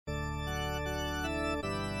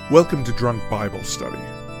Welcome to Drunk Bible Study.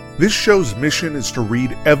 This show's mission is to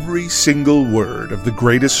read every single word of the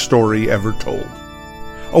greatest story ever told.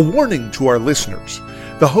 A warning to our listeners,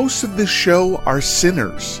 the hosts of this show are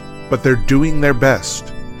sinners, but they're doing their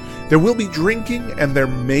best. There will be drinking and there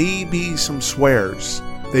may be some swears.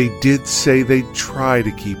 They did say they'd try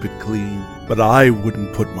to keep it clean, but I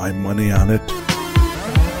wouldn't put my money on it.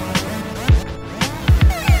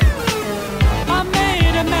 I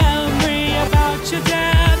made a memory about your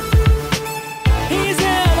dad. He's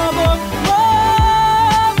in a book.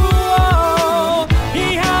 Whoa, whoa.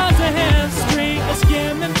 He has a history of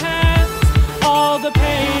skimming past all the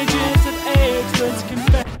pages of ageless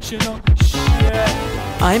confessional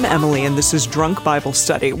shit. I'm Emily, and this is Drunk Bible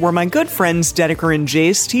Study, where my good friends Dedeker and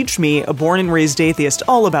Jace teach me, a born and raised atheist,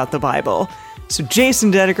 all about the Bible. So Jace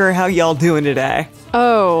and Dedeker, how y'all doing today?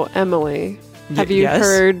 Oh, Emily, have you yes?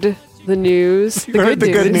 heard the news? The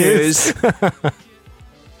good news.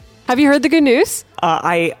 Have you heard the good news?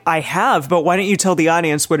 I have, but why don't you tell the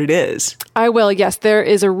audience what it is? I will, yes. There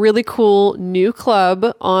is a really cool new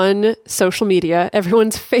club on social media,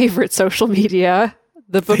 everyone's favorite social media.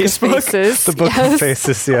 The Book Facebook? of Faces. The Book of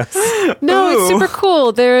Faces, yes. No, Ooh. it's super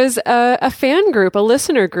cool. There's a fan group, a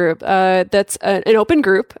listener group that's an open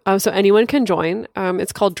group, so anyone can join.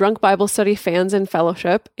 It's called Drunk Bible Study Fans and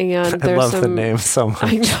Fellowship. And I there's love the name so much.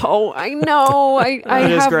 I know. I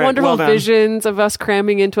is have great. wonderful Well done. visions of us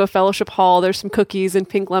cramming into a fellowship hall. There's some cookies and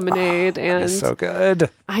pink lemonade. and It's so good.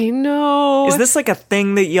 I know. Is this like a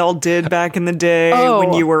thing that y'all did back in the day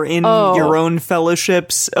when you were in your own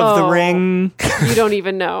fellowships of the ring? You don't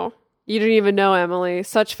even know. You don't even know, Emily.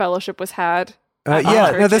 Such fellowship was had. at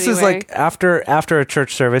Yeah, church no, this is anyway. like after a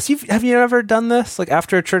church service. Have you ever done this? Like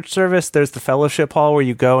after a church service, there's the fellowship hall where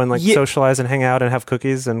you go and like socialize and hang out and have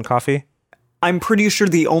cookies and coffee. I'm pretty sure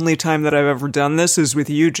the only time that I've ever done this is with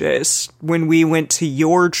you, Jace, when we went to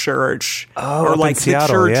your church. Up in Seattle,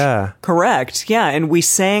 the church. yeah. Correct. Yeah. And we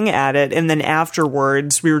sang at it. And then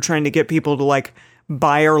afterwards, we were trying to get people to like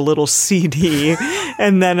buy our little CD.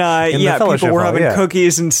 And then, the fellowship people were hall, having yeah.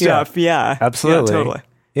 cookies and stuff. Yeah. Absolutely. Yeah, totally.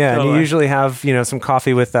 Yeah, and Totally. you usually have, some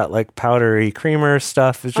coffee with that like powdery creamer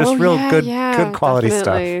stuff. It's just good quality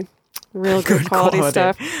definitely. stuff. Real good quality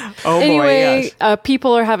stuff. Oh, Anyway, boy, yes.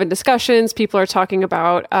 people are having discussions. People are talking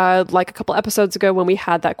about, like a couple episodes ago when we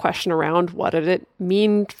had that question around, what did it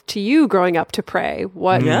mean to you growing up to pray?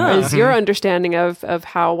 What is your understanding of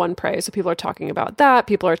how one prays? So people are talking about that.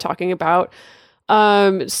 People are talking about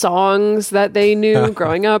songs that they knew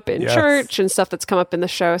growing up in Yes. church and stuff that's come up in the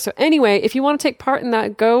show. So anyway, if you want to take part in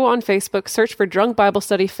that, go on Facebook, search for Drunk Bible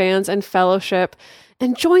Study Fans and Fellowship,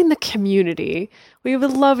 and join the community. We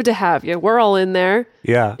would love to have you. We're all in there.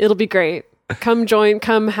 Yeah. It'll be great. Come join,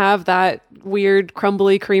 come have that weird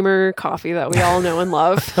crumbly creamer coffee that we all know and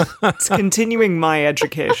love. It's continuing my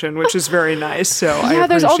education, which is very nice. So I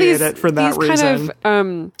there's all appreciate these, it for that these reason.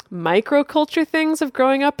 kind of microculture things of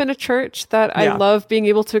growing up in a church that I Yeah. love being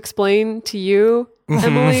able to explain to you,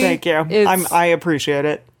 Emily. Thank you. It's- I appreciate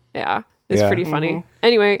it. Yeah, it's Yeah. pretty funny.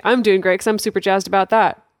 Anyway, I'm doing great because I'm super jazzed about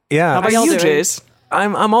that. Yeah. How about y'all you, doing? Jace?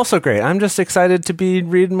 I'm also great. I'm just excited to be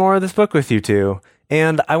reading more of this book with you two.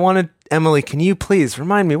 And I wanted, Emily, can you please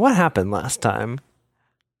remind me what happened last time?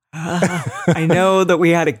 I know that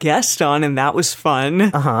we had a guest on, and that was fun. Do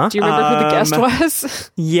you remember who the guest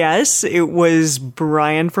was? Yes, it was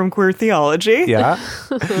Brian from Queer Theology. Yeah.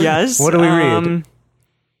 Yes. What do we read?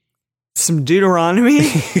 Some Deuteronomy.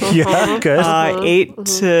 Yeah, good. 8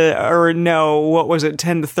 to, or no, what was it,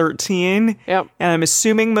 10 to 13? Yep. And I'm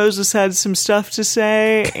assuming Moses had some stuff to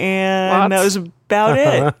say, and that Lots. was about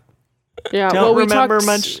it. Yeah, Don't we remember talked,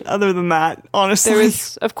 much other than that, honestly. There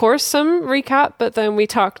was, of course, some recap, but then we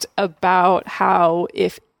talked about how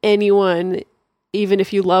if anyone, even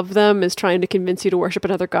if you love them, is trying to convince you to worship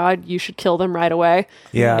another god, you should kill them right away.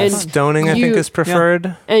 Yeah. and Stoning, I think, you- is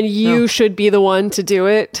preferred. And you should be the one to do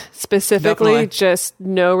it specifically. Definitely. Just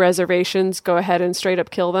no reservations. Go ahead and straight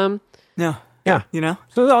up kill them. Yeah. Yeah. You know?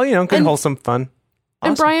 So, it's all, good, And- wholesome fun.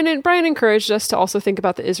 And Brian encouraged us to also think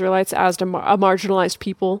about the Israelites as a marginalized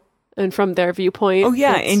people, and from their viewpoint. Oh,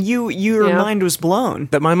 yeah. it's- And your yeah. mind was blown.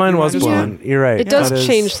 That my mind was blown. You're right. it does That is-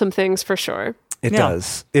 change some things for sure. It Yeah.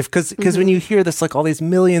 does. Because when you hear this, like all these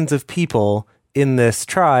millions of people in this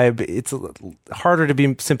tribe, it's harder to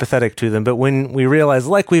be sympathetic to them. But when we realize,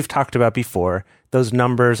 like we've talked about before, those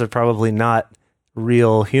numbers are probably not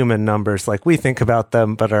real human numbers like we think about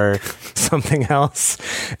them, but are something else.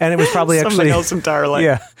 And it was probably Something actually else entirely.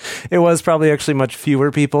 Yeah, it was probably actually much fewer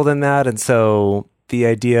people than that. And so the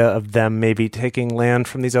idea of them maybe taking land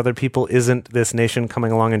from these other people isn't this nation coming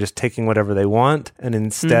along and just taking whatever they want, and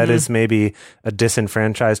instead is maybe a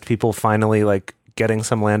disenfranchised people finally like getting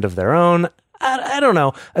some land of their own. I don't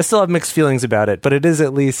know. I still have mixed feelings about it, but it is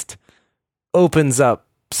at least opens up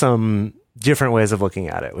some different ways of looking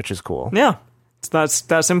at it, which is cool. Yeah,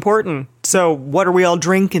 that's important. So what are we all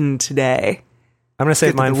drinking today? I'm going to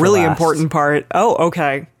save mine the for really last. important part. Oh,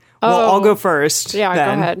 okay. Well, I'll go first. Yeah,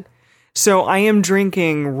 then. go ahead. So I am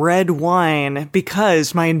drinking red wine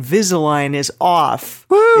because my Invisalign is off.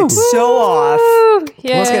 Woo! It's so off.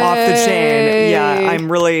 Let's Get off the chain. Yeah,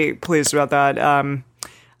 I'm really pleased about that.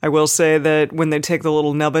 I will say that when they take the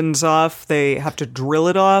little nubbins off, they have to drill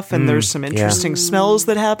it off, and there's some interesting smells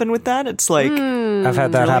that happen with that. It's like I've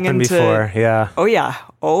had that drilling happen into- before. Yeah. oh yeah,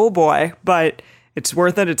 oh boy, but it's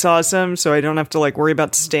worth it. It's awesome, so I don't have to worry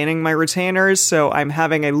about staining my retainers. So I'm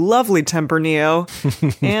having a lovely Tempranillo,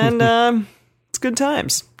 and it's good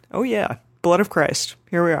times. Oh yeah, blood of Christ.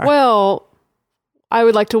 Here we are. Well, I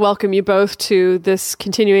would like to welcome you both to this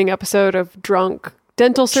continuing episode of Drunk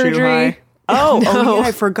Dental Surgery. Oh, No. yeah,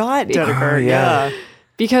 I forgot, Dedeker. Yeah.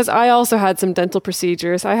 Because I also had some dental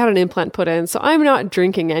procedures. I had an implant put in, so I'm not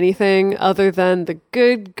drinking anything other than the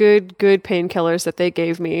good painkillers that they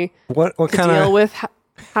gave me What to kind deal of with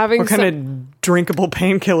having What kind of drinkable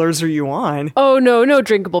painkillers are you on? Oh, no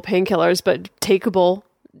drinkable painkillers, but takeable,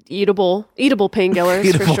 eatable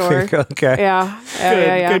painkillers for sure. Okay.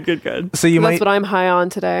 Yeah. Good. So you That's might what I'm high on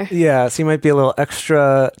today. so you might be a little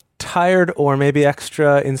extra tired or maybe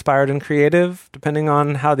extra inspired and creative depending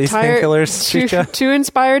on how these painkillers treat you. Too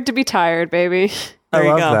inspired to be tired, baby. There I you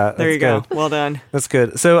love go. that. There That's you go. good. Well done. That's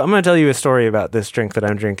good. So I'm going to tell you a story about this drink that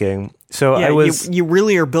I'm drinking. So Yeah, I was you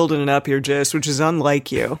really are building it up here, Jace, which is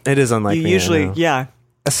unlike you. it is unlike You me, I usually, know. yeah.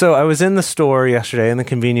 So I was in the store yesterday, in the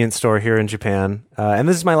convenience store here in Japan, and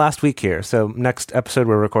this is my last week here. So next episode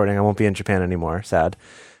we're recording, I won't be in Japan anymore. Sad.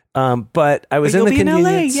 But I was But in the you'll be in LA,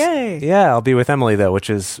 convenience. yay. Yeah, I'll be with Emily though, which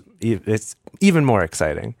is it's even more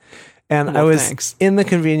exciting. And I Well, was thanks. in the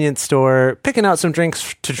convenience store picking out some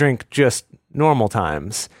drinks to drink just normal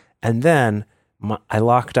times, and then I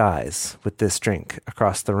locked eyes with this drink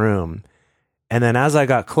across the room. And then as I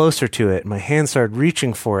got closer to it, my hand started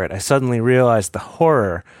reaching for it. I suddenly realized the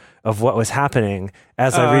horror of what was happening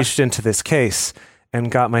as I reached into this case and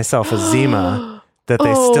got myself a Zima that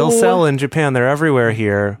they still sell in Japan. They're everywhere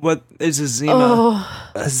here. What is a Zima?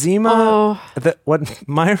 A Zima? What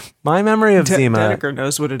my memory of Zima. Dedeker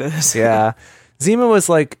knows what it is. Yeah. Zima was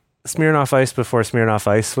like Smirnoff Ice before Smirnoff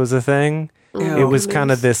Ice was a thing. It was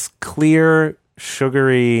kind of this clear,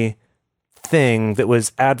 sugary thing that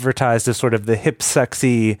was advertised as sort of the hip,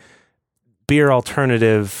 sexy beer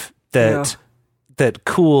alternative that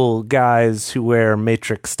cool guys who wear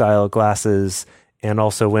Matrix style glasses and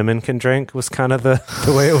also women can drink was kind of the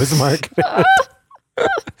way it was marketed.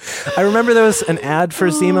 I remember there was an ad for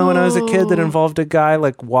Zima when I was a kid that involved a guy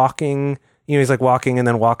like walking, he's like walking and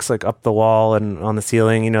then walks like up the wall and on the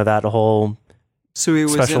ceiling, that whole So he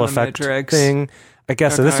was special in the effect Matrix. thing. I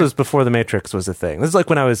guess so. This Okay. was before the Matrix was a thing. This is like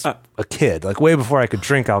when I was a kid, like way before I could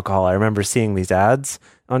drink alcohol. I remember seeing these ads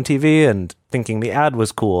on TV and thinking the ad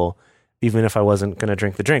was cool, even if I wasn't going to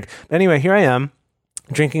drink the drink. But anyway, here I am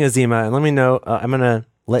drinking a Zima, and let me know. I'm going to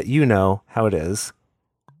let you know how it is.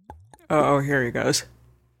 Oh, here he goes.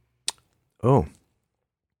 Oh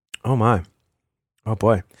my. Oh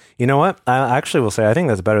boy. You know what? I actually will say I think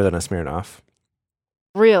that's better than a Smirnoff.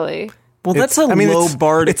 Really? Well, that's It's- a I mean, low it's-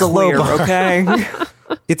 bar to it's a low clear, bar. okay?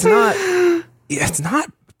 It's not. It's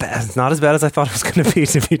not bad. It's not as bad as I thought it was going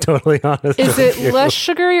to be totally honest. Is with it you. less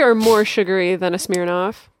sugary or more sugary than a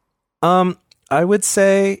Smirnoff? I would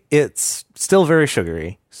say it's still very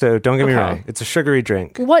sugary. So don't get me Okay. wrong. It's a sugary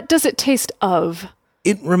drink. What does it taste of?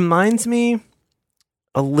 It reminds me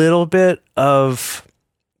a little bit of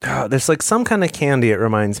there's like some kind of candy it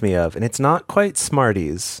reminds me of, and it's not quite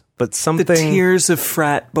Smarties, but The something tears of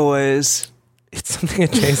frat boys. it's something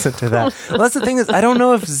adjacent to that. Well, that's the thing is I don't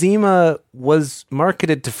know if Zima was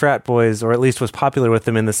marketed to frat boys or at least was popular with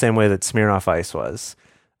them in the same way that Smirnoff Ice was.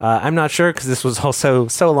 I'm not sure because this was also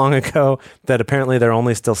so long ago that apparently they're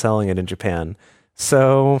only still selling it in Japan.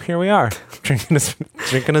 So here we are,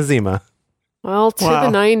 drinking a Zima. Well, to Wow.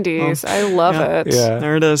 the 90s. I love it. Yeah.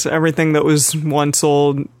 There it is. Everything that was once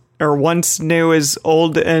old or once new is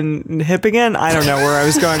old and hip again. I don't know where I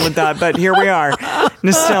was going with that, but here we are.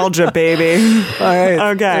 Nostalgia, baby. All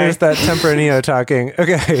right. Okay. There's that Tempranillo talking.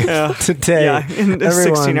 Okay. Today, Yeah, in a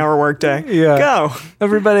everyone, 16-hour workday. Yeah. Go.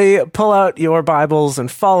 Everybody, pull out your Bibles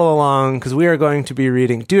and follow along because we are going to be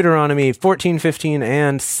reading Deuteronomy 14, 15,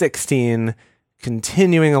 and 16,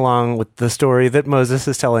 continuing along with the story that Moses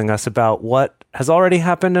is telling us about what has already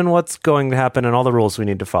happened and what's going to happen and all the rules we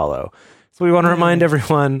need to follow. So we want to remind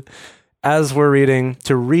everyone, as we're reading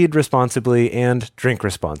to read responsibly and drink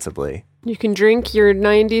responsibly. You can drink your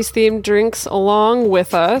 90s themed drinks along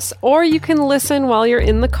with us, or you can listen while you're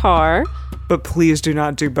in the car. But please do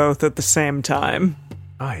not do both at the same time.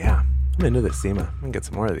 Oh, yeah. I'm into this, Zima. I'm going to get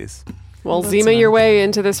some more of these. Well, Zima your way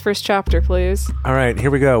into this first chapter, please. All right,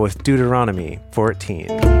 here we go with Deuteronomy 14.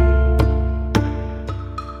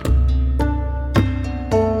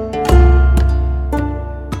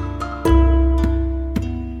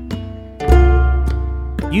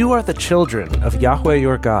 You are the children of Yahweh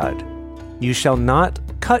your God. You shall not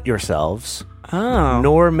cut yourselves,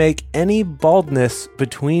 nor make any baldness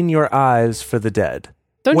between your eyes for the dead.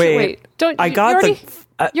 Don't Wait, you wait? Don't I you, got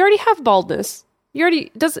you already have baldness. You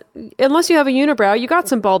already unless you have a unibrow, you got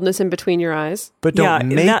some baldness in between your eyes. But don't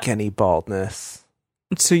make any baldness.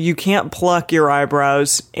 So you can't pluck your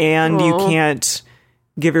eyebrows, and you can't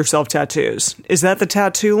give yourself tattoos. Is that the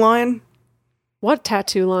tattoo line? What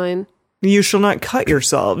tattoo line? You shall not cut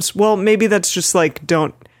yourselves. Well, maybe that's just like,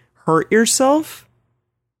 don't hurt yourself.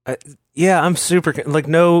 Yeah, I'm super like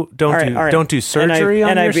no. Don't do surgery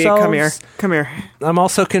on yourselves. Come here. I'm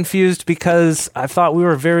also confused because I thought we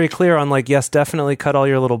were very clear on like yes, definitely cut all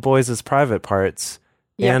your little boys' private parts.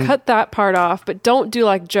 Yeah, and cut that part off, but don't do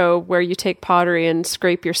like Job where you take pottery and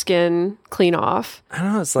scrape your skin clean off. I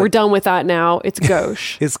don't know. It's like we're done with that now. It's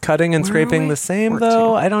gauche. Is cutting and scraping the same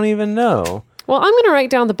though? I don't even know. Well, I'm going to write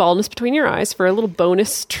down the baldness between your eyes for a little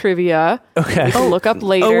bonus trivia. Okay. You can look up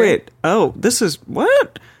later. Oh, wait. Oh, this is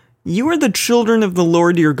what? You are the children of the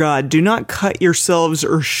Lord your God. Do not cut yourselves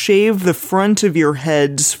or shave the front of your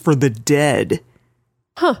heads for the dead.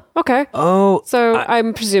 Huh. Okay. Oh. So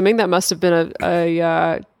I'm presuming that must have been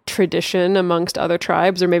a tradition amongst other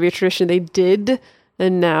tribes, or maybe a tradition they did,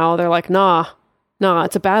 and now they're like, nah,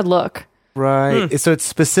 it's a bad look. Right. So it's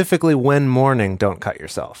specifically when mourning, don't cut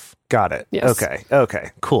yourself. Got it. Yes.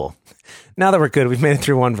 Okay. Cool. Now that we're good, we've made it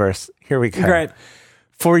through one verse. Here we go. Great.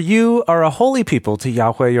 For you are a holy people to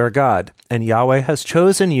Yahweh your God, and Yahweh has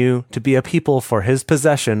chosen you to be a people for his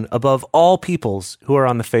possession above all peoples who are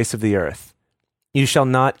on the face of the earth. You shall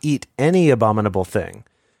not eat any abominable thing.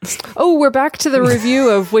 Oh, we're back to the review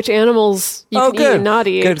of which animals you can eat and not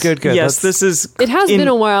eat. Good. Yes, this is... It has been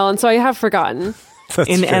a while, and so I have forgotten.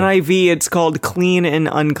 In true. NIV, it's called clean and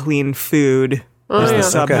unclean food. Is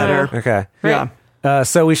the subheader. Okay. Yeah.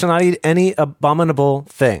 So we shall not eat any abominable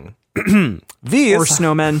thing. These Or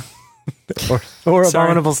snowmen. or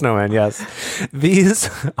abominable snowmen, yes. These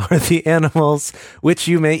are the animals which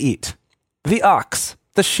you may eat: the ox,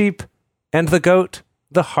 the sheep, and the goat,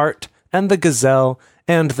 the hart, and the gazelle,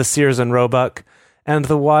 and the seers and roebuck, and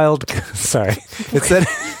the wild... Sorry. It said...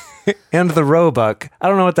 and the roebuck. I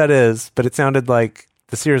don't know what that is, but it sounded like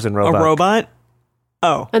the seers and roebuck. A robot?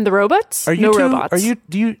 Oh. And the robots? Are you no too, robots. Are you?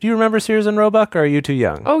 Do you remember Sears and Roebuck, or are you too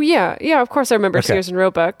young? Oh yeah, of course I remember Okay. Sears and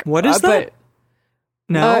Roebuck. What is that?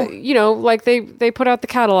 No. Like they put out the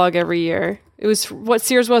catalog every year. It was what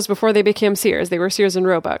Sears was before they became Sears. They were Sears and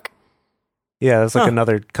Roebuck. Yeah, it's like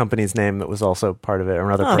another company's name that was also part of it, or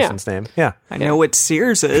another person's name. Yeah. I know what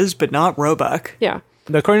Sears is, but not Roebuck. Yeah,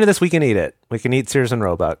 According to this, we can eat it. We can eat Sears and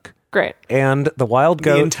Roebuck. great. And the wild The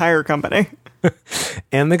goat, entire company.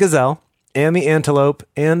 and the gazelle, and the antelope,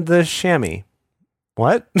 and the chamois.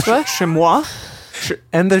 What? What? Chamois?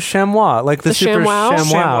 And the chamois, like the super ShamWow?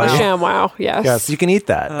 chamois. The ShamWow, yes. Yes, you can eat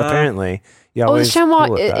that, apparently. You Oh, the always chamois,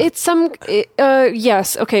 cool with that. it's some,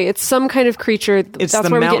 yes, okay, it's some kind of creature. It's That's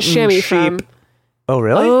the where we get mountain chamois sheep. from. Oh,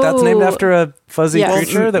 really? That's named after a fuzzy Yes.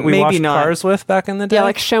 creature that we Maybe washed not. cars with back in the day? Yeah,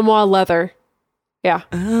 like chamois leather. Yeah.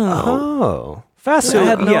 Oh, fascinating. I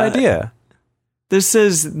had no yeah. idea. This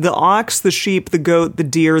is the ox, the sheep, the goat, the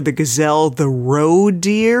deer, the gazelle, the roe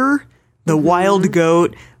deer, the wild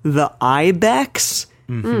goat, the ibex,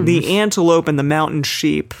 the antelope, and the mountain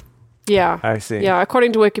sheep. Yeah. I see. Yeah,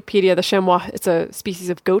 according to Wikipedia, the chamois, it's a species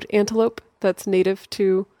of goat antelope that's native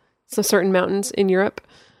to some certain mountains in Europe.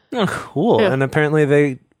 Oh, cool. Yeah. And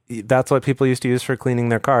apparently that's what people used to use for cleaning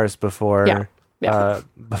their cars before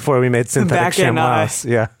before we made synthetic Back in, chamois.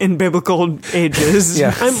 Yeah. in biblical ages.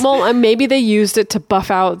 Yeah. Maybe they used it to buff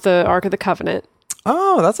out the Ark of the Covenant.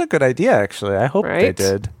 Oh, that's a good idea, actually. I hope they Right?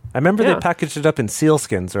 did. I remember Yeah. they packaged it up in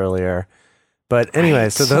sealskins earlier. But anyway,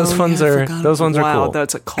 so those ones are cool. Wow,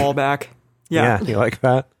 that's a callback. Yeah, You like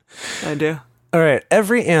that? I do. All right.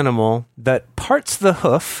 Every animal that parts the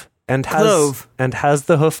hoof and has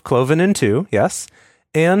the hoof cloven in two, yes,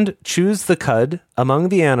 and chews the cud among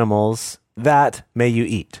the animals, that may you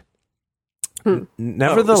eat.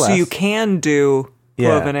 Nevertheless, so you can do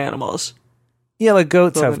cloven animals. Yeah, like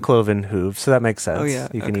goats Cloven. have cloven hooves, so that makes sense. Oh, yeah.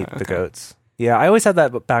 You can Okay, eat the okay. goats. Yeah, I always had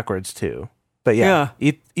that backwards too. But yeah.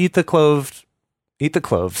 eat the cloves.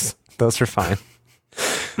 Those are fine.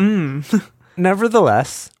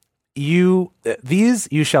 Nevertheless, you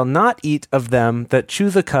shall not eat of them that chew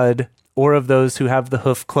the cud, or of those who have the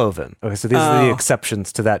hoof cloven. Okay, so these are the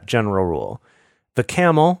exceptions to that general rule. The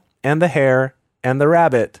camel and the hare and the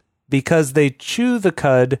rabbit, because they chew the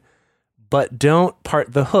cud but don't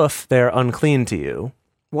part the hoof, they are unclean to you.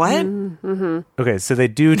 What? Okay, so they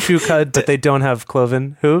do chew cud, but they don't have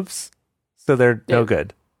cloven hooves, so they're no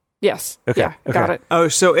good. Yes. Okay, Yeah, okay. got it. Oh,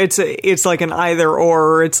 so it's like an either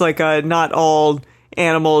or. It's like a not all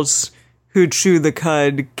animals who chew the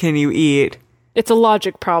cud can you eat. It's a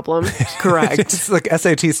logic problem. Correct. It's like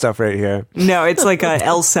SAT stuff right here. No, it's like a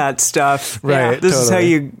LSAT stuff. Right, This is how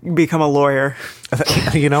totally. you become a lawyer.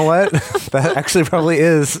 You know what? That actually probably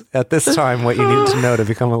is, at this time, what you need to know to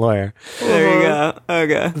become a lawyer. There you go.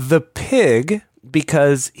 Okay. The pig,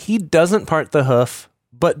 because he doesn't part the hoof,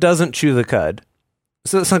 but doesn't chew the cud.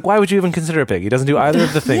 So it's like, why would you even consider a pig? He doesn't do either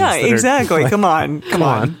of the things. Yeah, that are, exactly. like, Come on. come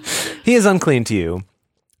on. He is unclean to you.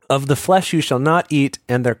 Of the flesh you shall not eat,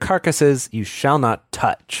 and their carcasses you shall not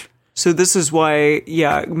touch. So this is why,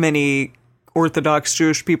 many Orthodox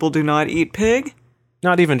Jewish people do not eat pig.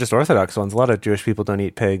 Not even just Orthodox ones. A lot of Jewish people don't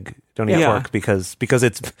eat pig, don't eat Yeah. pork, because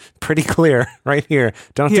it's pretty clear right here.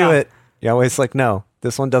 Don't Yeah. do it. Yahweh's like, no,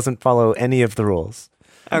 this one doesn't follow any of the rules.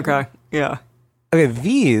 Okay. Yeah. Okay,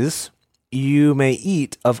 these you may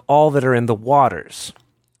eat of all that are in the waters.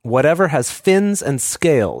 Whatever has fins and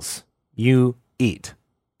scales, you eat.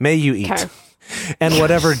 May you eat. Okay. And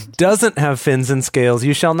whatever doesn't have fins and scales,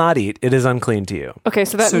 you shall not eat. It is unclean to you. Okay,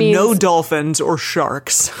 so that So means no dolphins or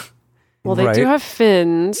sharks. well, they Right. do have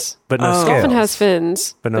fins. But no scales. Dolphin has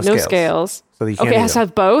fins, But no scales. scales. So you can't Okay, it eat has to them.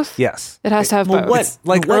 have both. Yes. It has to have Well, both. what?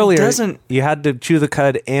 Like What earlier, doesn't- you had to chew the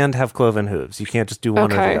cud and have cloven hooves. You can't just do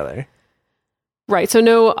one or Okay. the other. Right. So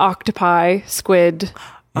no octopi, squid,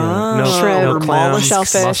 No, shrimp, no or clams, mollusks.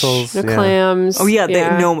 shellfish, mussels, no yeah. clams. Oh yeah,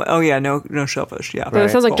 no shellfish. Yeah. So it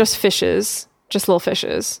sounds like Cool. just fishes, just little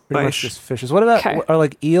fishes. Pretty much Fish. just fishes. What about, Okay. are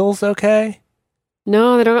like eels okay?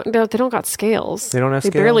 No, they don't. They don't got scales. They don't have They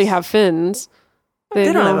barely scales? have fins. They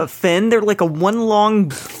don't no. have a fin. They're like a one long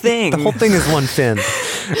thing. The whole thing is one fin.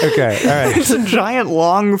 Okay, all right. It's a giant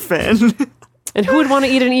long fin. And who would want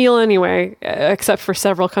to eat an eel anyway, except for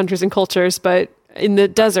several countries and cultures? But in the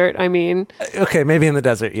desert, I mean, Okay, maybe in the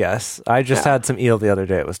desert, yes. I just Yeah. had some eel the other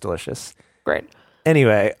day. It was delicious. great.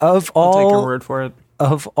 Anyway, of I'll take your all word for it.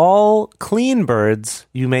 of all clean birds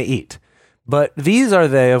you may eat, but these are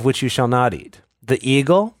they of which you shall not eat: the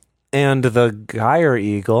eagle and the gyre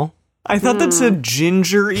eagle. I thought that said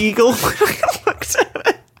ginger eagle. I looked at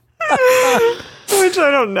it. Which I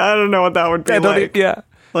don't know what that would be like. Yeah.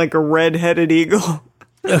 Like a red-headed eagle.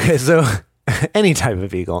 Okay, so any type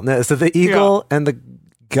of eagle. No, so the eagle and the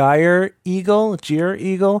gyre eagle,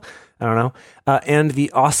 I don't know, and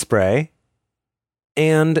the osprey,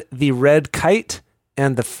 and the red kite,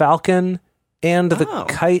 and the falcon, and the Oh.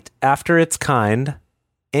 kite after its kind,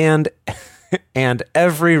 and and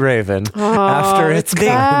every raven after its kind.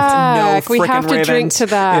 Back. No We have frickin' to drink ravens. to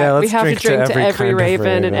that. Yeah, we let's have drink to drink to every every kind of raven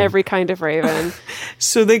and raven. every kind of raven.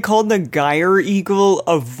 So they called the gyre eagle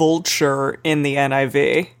a vulture in the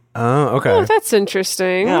NIV. Oh, okay. Oh, that's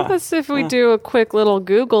interesting. Yeah. Let's if we do a quick little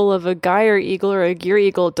Google of a gyre eagle or a gear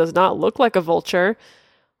eagle, it does not look like a vulture.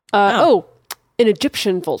 An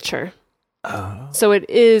Egyptian vulture. So it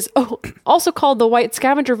is also called the white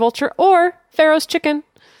scavenger vulture or Pharaoh's chicken.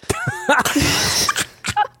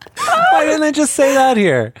 Why didn't they just say that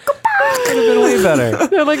here? Could have been way better.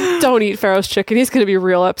 They're like, don't eat Pharaoh's chicken. He's going to be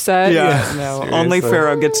real upset. No, only seriously.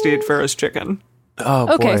 Pharaoh gets to eat Pharaoh's chicken.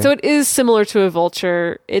 Oh, Okay, boy. so it is similar to a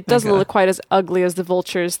vulture. It doesn't look quite as ugly as the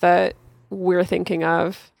vultures that we're thinking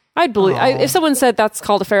of. I'd believe if someone said that's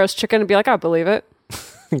called a Pharaoh's chicken, I'd be like, I believe it.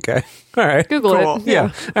 Okay. All right. Google Cool. it.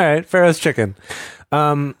 Yeah. All right. Pharaoh's chicken.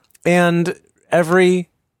 And every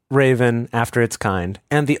raven after its kind,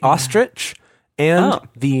 and the ostrich, and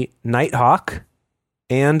the nighthawk,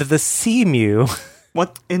 and the sea mew.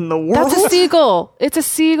 What in the world? That's a seagull. It's a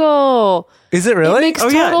seagull. Is it really? It makes Oh,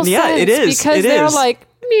 yeah. total Yeah, sense it is. because It they're is. like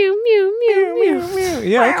mew mew mew mew.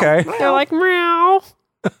 Yeah. Okay. They're like meow.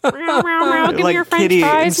 Meow meow meow. Give me like your French kitty and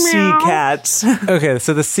fries. sea Meow. cats. Okay.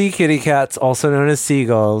 So the sea kitty cats, also known as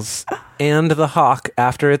seagulls, and the hawk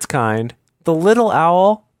after its kind, the little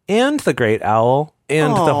owl, and the great owl,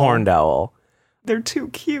 and the Aw. horned owl. They're too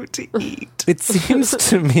cute to eat. It seems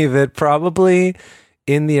to me that probably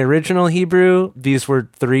in the original Hebrew, these were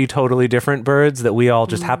three totally different birds that we all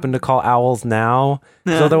just happen to call owls now.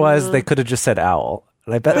 'Cause otherwise, they could have just said owl.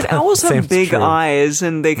 And I bet But that owls the have same's big true. eyes,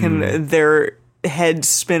 and they can their heads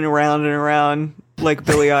spin around and around like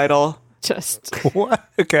Billy Idol. Just What?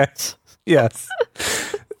 Okay. Yes.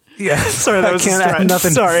 Yeah, Sorry, that was a I can't add stretch.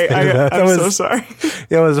 nothing. Sorry, I'm so sorry.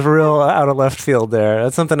 It was real out of left field there.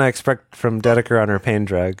 That's something I expect from Dedeker on her pain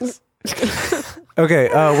drugs. Okay,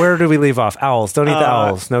 where do we leave off? Owls. Don't eat the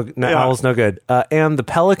owls. No, yeah. owls, no good. And the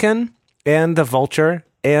pelican, and the vulture,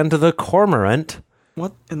 and the cormorant.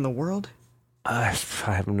 What in the world? I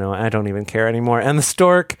have no. I don't even care anymore. And the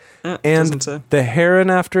stork, doesn't and say. the heron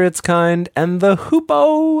after its kind, and the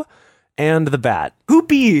hoopoe, and the bat.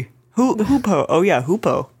 Hoopy. Hoopo. Oh yeah,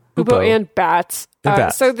 hoopo. Hoopoe and bats. And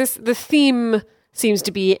bats. So the theme seems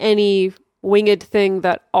to be any winged thing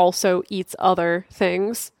that also eats other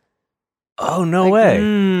things. Oh no way!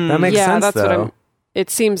 That makes sense. That's though. it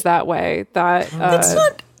seems that way. That's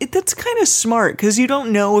not. That's kind of smart because you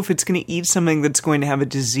don't know if it's going to eat something that's going to have a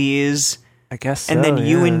disease, I guess. and then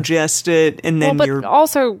you ingest it, and then but you're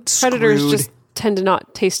also predators screwed. just tend to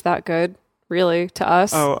not taste that good, really, to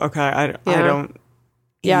us. Oh, okay. I Yeah. don't.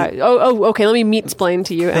 Yeah. Oh, okay. Let me meat-splain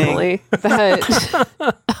to you, Emily. That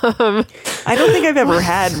I don't think I've ever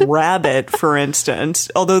had rabbit, for instance.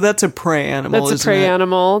 Although that's a prey animal. that's a prey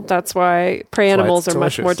animal. That's why prey animals it's are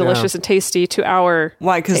much more delicious, delicious and tasty to our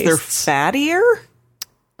Why? Because they're tastes. fattier.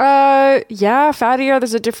 Yeah, fattier.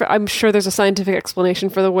 There's a different. I'm sure there's a scientific explanation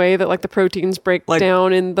for the way that like the proteins break Like-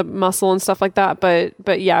 down in the muscle and stuff like that.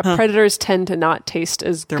 But yeah, predators tend to not taste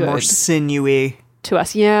as They're good more sinewy. to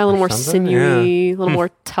us. Yeah, a little more something? sinewy, a little more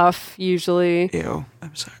tough usually. Ew.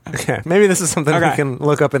 I'm sorry. Okay, maybe this is something we Okay. can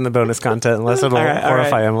look up in the bonus content, unless it'll All right, all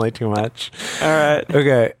horrify right. Emily too much. All right.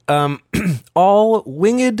 Okay. All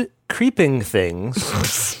winged creeping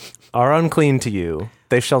things are unclean to you.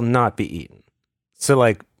 They shall not be eaten. So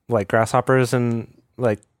like grasshoppers and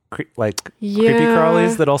creepy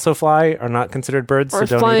crawlies that also fly are not considered birds. Or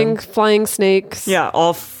so don't eat them. flying snakes. Yeah,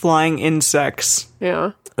 all flying insects.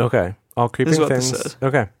 Yeah. Okay. All creeping what this things. says.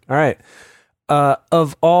 Okay. All right.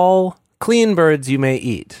 Of all clean birds you may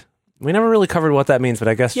eat. We never really covered what that means, but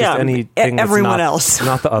I guess Yeah, just anything that's everyone not, else.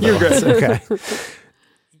 not the other ones. Okay.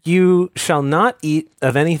 You shall not eat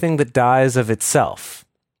of anything that dies of itself.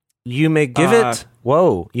 You may give it.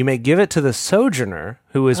 You may give it to the sojourner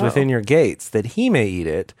who is within your gates, that he may eat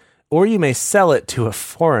it, or you may sell it to a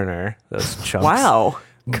foreigner. Those chumps. Wow.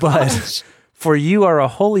 But for you are a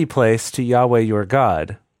holy place to Yahweh your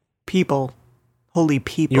God. People. Holy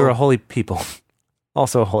people. You're a holy people.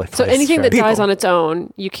 Also a holy place. So anything that right? dies on its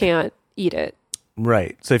own, you can't eat it.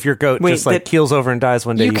 Right. So if your goat Wait, just like keels over and dies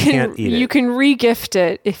one day, you can't eat You it. can re-gift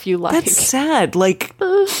it if you like. That's sad. Like,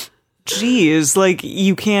 geez, like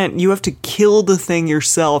you have to kill the thing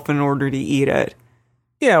yourself in order to eat it.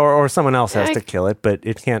 Yeah, or someone else has I- to kill it, but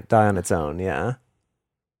it can't die on its own. Yeah.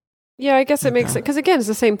 Yeah, I guess it makes it because again, it's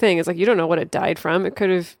the same thing. It's like you don't know what it died from. It could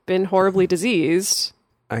have been horribly diseased,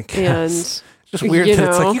 I guess. and It's just weird you that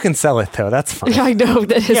it's know. like you can sell it though. That's fine. I know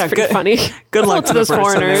that is Yeah, pretty good- funny. good luck Well, to the those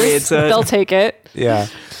person that foreigners. eats it. They'll take it. Yeah.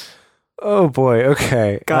 Oh boy.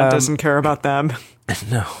 Okay. God doesn't care about them.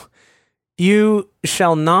 No. You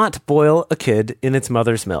shall not boil a kid in its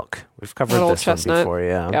mother's milk. We've covered That old this one chestnut. before.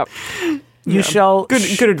 Yeah. Yep. You shall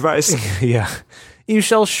Good advice. Yeah. You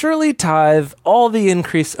shall surely tithe all the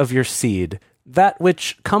increase of your seed, that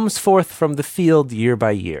which comes forth from the field year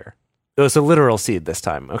by year. It was a literal seed this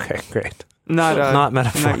time. Okay, great. Not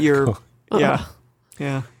metaphorical. Not your. Yeah.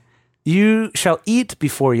 Yeah. You shall eat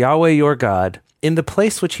before Yahweh your God, in the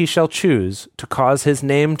place which he shall choose, to cause his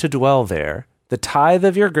name to dwell there, the tithe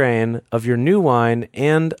of your grain, of your new wine,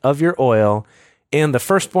 and of your oil, and the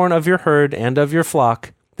firstborn of your herd and of your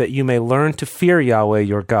flock, that you may learn to fear Yahweh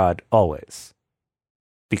your God always.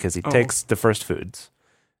 Because he takes the first foods.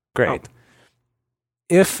 Great.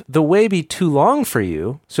 If the way be too long for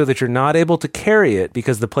you, so that you're not able to carry it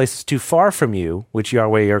because the place is too far from you, which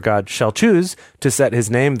Yahweh your God shall choose to set his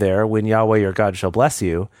name there when Yahweh your God shall bless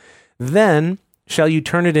you, then shall you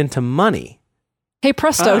turn it into money. Hey,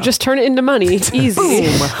 presto! Just turn it into money. Easy.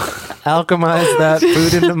 Alchemize that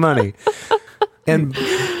food into money. And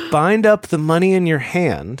bind up the money in your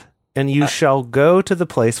hand, and you shall go to the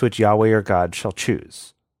place which Yahweh your God shall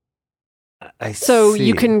choose. So see.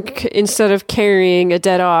 you can instead of carrying a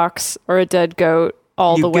dead ox or a dead goat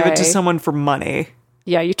all You the way, give it to someone for money.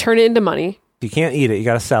 yeah, you turn it into money. You can't eat it. You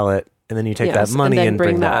got to sell it, and then you take Yes, that money and then and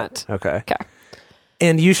bring that. that. Okay. Okay.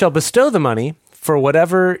 And you shall bestow the money for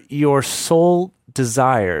whatever your soul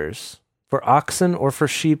desires, for oxen or for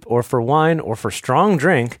sheep or for wine or for strong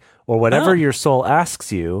drink, or whatever your soul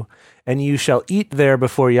asks you, and you shall eat there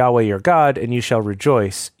before Yahweh your God, and you shall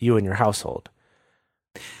rejoice, you and your household.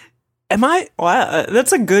 Wow,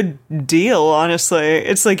 that's a good deal, honestly.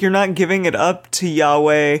 It's like you're not giving it up to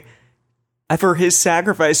Yahweh for his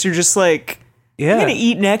sacrifice. You're just like, I'm Yeah. going to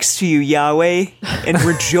eat next to you, Yahweh, and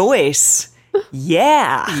rejoice.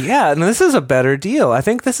 Yeah. Yeah, and this is a better deal. I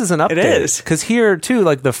think this is an update. It is. Because here, too,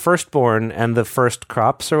 like the firstborn and the first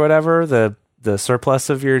crops or whatever, the surplus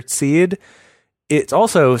of your seed, it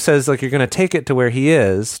also says like you're going to take it to where he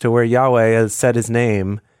is, to where Yahweh has said his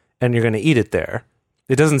name, and you're going to eat it there.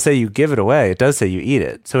 It doesn't say you give it away. It does say you eat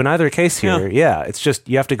it. So in either case here, it's just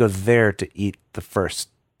you have to go there to eat the first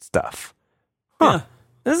stuff. Huh. Yeah.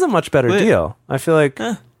 This is a much better deal. I feel like,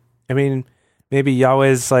 I mean, maybe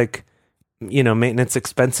Yahweh's like, maintenance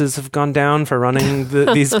expenses have gone down for running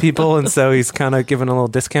these people, and so he's kind of giving a little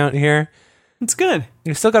discount here. It's good.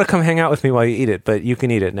 You still got to come hang out with me while you eat it, but you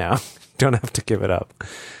can eat it now. Don't have to give it up.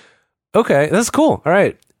 Okay, that's cool. All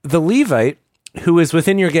right. The Levite who is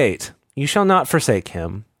within your gate, you shall not forsake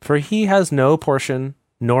him, for he has no portion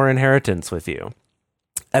nor inheritance with you.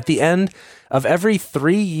 At the end of every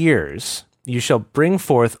 3 years, you shall bring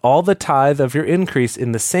forth all the tithe of your increase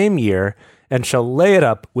in the same year, and shall lay it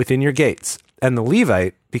up within your gates. And the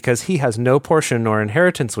Levite, because he has no portion nor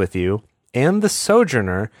inheritance with you, and the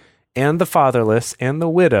sojourner, and the fatherless, and the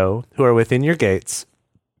widow, who are within your gates,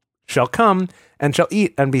 shall come and shall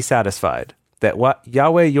eat and be satisfied, that what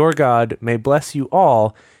Yahweh your God may bless you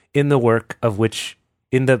all in the work of which,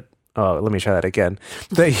 that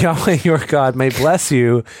Yahweh your God may bless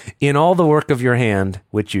you in all the work of your hand,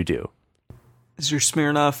 which you do. Is your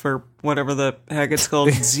Smirnoff or whatever the heck it's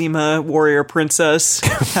called, Zima warrior princess,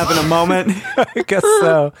 having a moment? I guess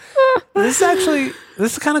so. This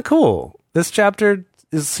is kind of cool. This chapter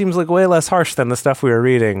seems like way less harsh than the stuff we were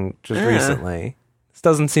reading just recently. This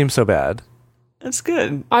doesn't seem so bad. That's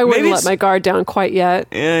good. I wouldn't let my guard down quite yet.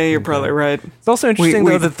 Yeah, you're probably right. It's also interesting,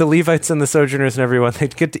 though, that the Levites and the sojourners and everyone, they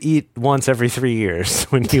get to eat once every 3 years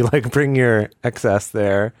when you bring your excess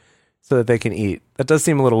there so that they can eat. That does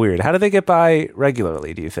seem a little weird. How do they get by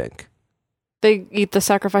regularly, do you think? They eat the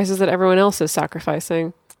sacrifices that everyone else is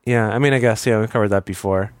sacrificing. Yeah, I mean, I guess, we covered that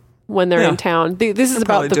before. When they're in town. This is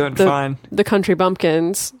about the country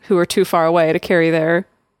bumpkins who are too far away to carry their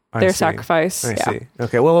sacrifice. I see.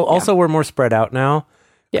 Okay, well, also we're more spread out now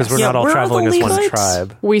because we're not all traveling as one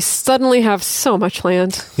tribe. We suddenly have so much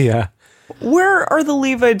land. Yeah. Where are the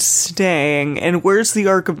Levites staying, and where's the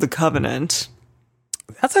Ark of the Covenant?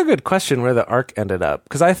 That's a good question, where the Ark ended up.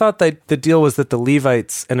 Because I thought that the deal was that the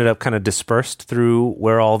Levites ended up kind of dispersed through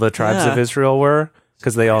where all the tribes of Israel were,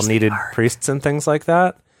 because they all needed priests and things like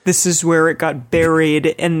that. This is where it got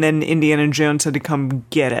buried, and then Indiana Jones had to come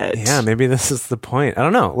get it. Yeah, maybe this is the point. I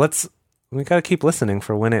don't know. We got to keep listening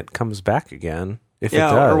for when it comes back again, if it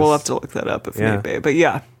does. Or we'll have to look that up if need be.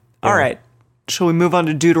 But all right. Shall we move on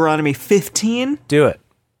to Deuteronomy 15? Do it.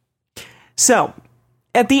 So,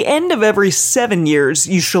 at the end of every 7 years,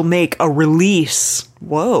 you shall make a release.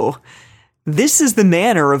 Whoa. This is the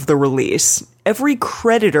manner of the release. Every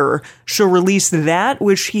creditor shall release that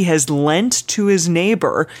which he has lent to his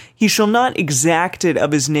neighbor. He shall not exact it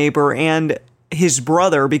of his neighbor and his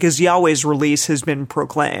brother, because Yahweh's release has been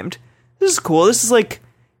proclaimed. This is cool. This is like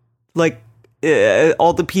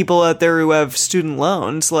all the people out there who have student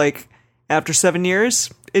loans, after 7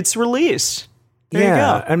 years, it's released. There you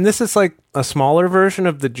go. And this is like a smaller version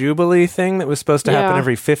of the Jubilee thing that was supposed to happen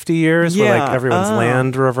every 50 years, where everyone's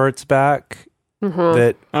land reverts back.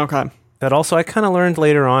 Mm-hmm. That also, I kind of learned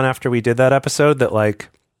later on after we did that episode that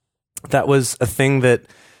that was a thing that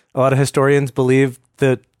a lot of historians believe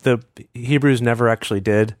that the Hebrews never actually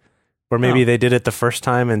did, or maybe they did it the first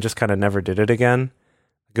time and just kind of never did it again.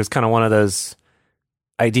 It was kind of one of those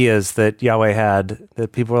ideas that Yahweh had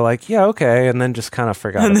that people were like, yeah, okay, and then just kind of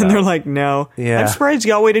forgot and then about. They're like, no. Yeah. I'm surprised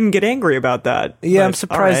Yahweh didn't get angry about that. Yeah, I'm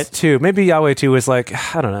surprised too. Maybe Yahweh too was like,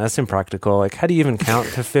 I don't know, that's impractical. How do you even count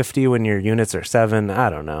to 50 when your units are 7?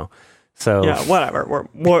 I don't know. So yeah, whatever.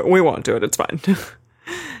 We won't do it. It's fine.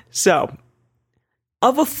 So,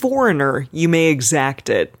 of a foreigner you may exact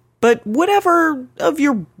it, but whatever of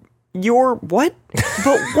your what?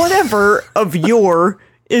 But whatever of your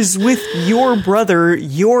is with your brother,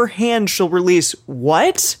 your hand shall release.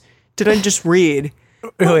 What? Did I just read?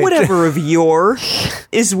 But whatever of your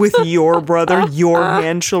is with your brother, your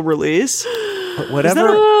hand shall release.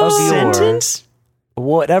 Whatever of sentence?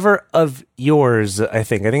 Whatever of yours, I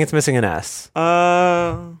think it's missing an S.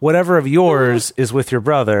 Whatever of yours is with your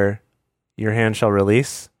brother, your hand shall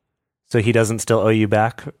release. So he doesn't still owe you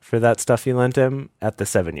back for that stuff you lent him at the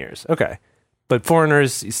 7 years. Okay. But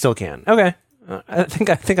foreigners, you still can. Okay. I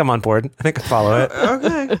think I'm on board. I think I follow it.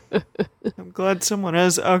 Okay. I'm glad someone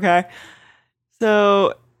is. Okay.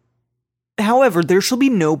 So, however, there shall be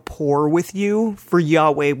no poor with you, for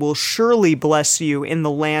Yahweh will surely bless you in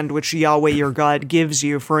the land which Yahweh your God gives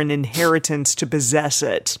you for an inheritance to possess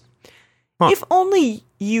it. If only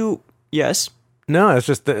you... Yes? No, it's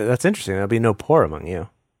just that's interesting. There'll be no poor among you.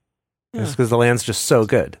 Yeah. Just because the land's just so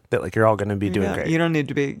good that like you're all going to be doing Yeah, great. You don't need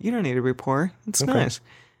to be poor. It's nice.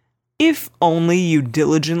 If only you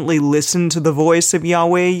diligently listen to the voice of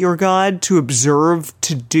Yahweh your God to observe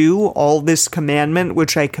to do all this commandment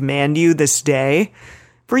which I command you this day,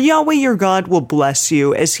 for Yahweh your God will bless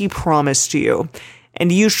you as he promised you,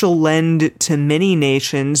 and you shall lend to many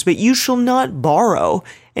nations, but you shall not borrow,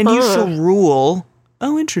 and you shall rule.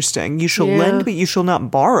 Oh, interesting. You shall lend, but you shall not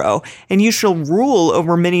borrow, and you shall rule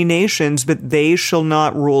over many nations, but they shall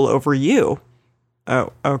not rule over you.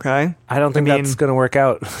 Oh, okay. I don't think that's going to work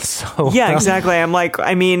out. So yeah, exactly. I'm like,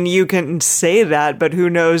 I mean, you can say that, but who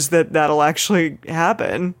knows that that'll actually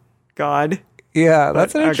happen? God. Yeah,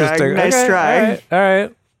 that's interesting. Nice try. All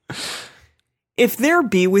right. If there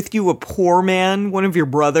be with you a poor man, one of your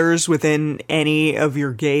brothers, within any of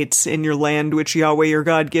your gates in your land which Yahweh your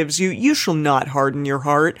God gives you, you shall not harden your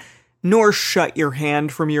heart, nor shut your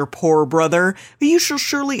hand from your poor brother, but you shall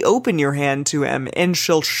surely open your hand to him, and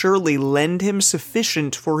shall surely lend him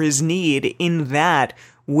sufficient for his need in that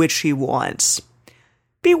which he wants.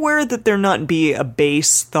 Beware that there not be a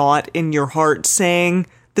base thought in your heart, saying,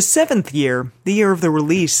 the 7th year, the year of the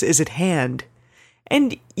release, is at hand.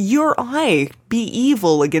 And your eye be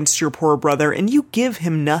evil against your poor brother, and you give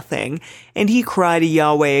him nothing, and he cry to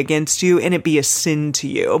Yahweh against you, and it be a sin to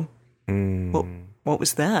you. Well, what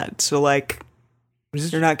was that? So, like,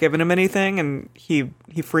 you're not giving him anything, and he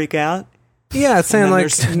freak out? Yeah, it's saying like...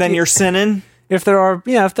 then you're sinning? If there are...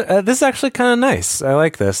 Yeah, this is actually kind of nice. I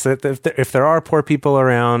like this. If there are poor people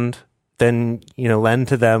around, then, lend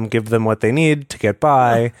to them, give them what they need to get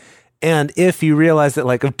by. And if you realize that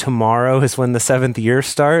like tomorrow is when the 7th year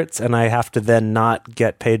starts and I have to then not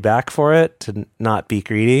get paid back for it, to not be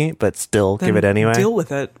greedy, but still then give it anyway. Deal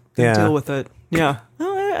with it. Deal with it. Yeah.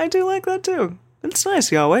 Oh, I do like that too. It's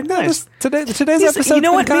nice, Yahweh. Nice. Today's episode's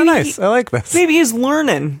been kind of nice. I like this. Maybe he's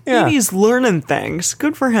learning. Yeah. Maybe he's learning things.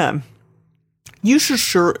 Good for him. You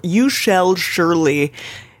shall surely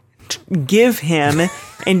give him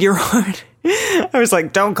and your heart... I was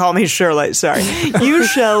like, don't call me Shirley. Sorry. You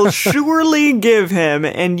shall surely give him,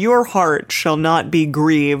 and your heart shall not be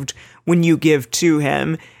grieved when you give to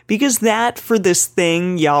him, because that for this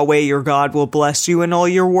thing Yahweh your God will bless you in all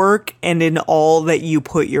your work and in all that you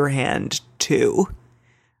put your hand to.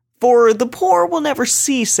 For the poor will never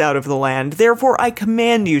cease out of the land. Therefore I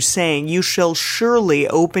command you, saying, you shall surely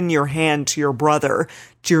open your hand to your brother,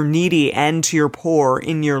 to your needy, and to your poor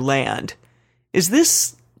in your land. Is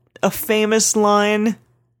this a famous line?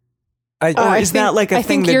 Is that like a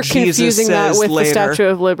thing that Jesus says later? I think you're confusing that with the Statue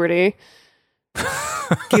of Liberty.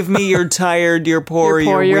 Give me your tired, your poor,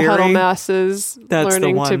 your weary. Your huddle masses, That's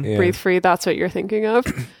learning the one. to breathe free. That's what you're thinking of.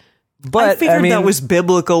 But I figured that was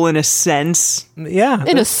biblical in a sense. Yeah.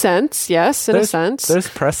 In a sense, yes, in a sense. There's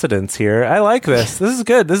precedence here. I like this. This is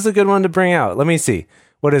good. This is a good one to bring out. Let me see.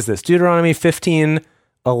 What is this? Deuteronomy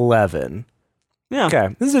 15:11. Yeah.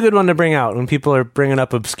 Okay, this is a good one to bring out when people are bringing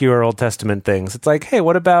up obscure Old Testament things. It's like, hey,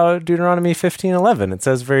 what about Deuteronomy 15:11? It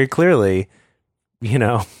says very clearly,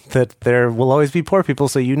 that there will always be poor people,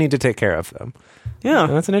 so you need to take care of them. Yeah.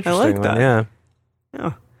 And that's an interesting I like one. that.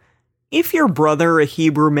 Yeah. If your brother, a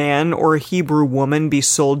Hebrew man or a Hebrew woman, be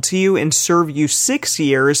sold to you and serve you 6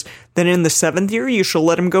 years, then in the 7th year you shall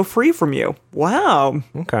let him go free from you. Wow.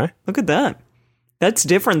 Okay. Look at that. That's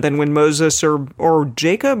different than when Moses or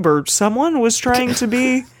Jacob or someone was trying to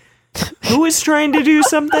be... Who was trying to do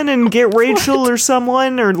something and get Rachel or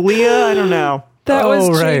someone or Leah? I don't know. That was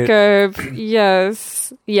right. Jacob.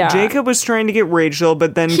 Yes. Yeah. Jacob was trying to get Rachel,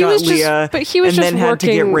 but then got Leah, but he was and just then had to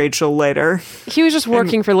get Rachel later. He was just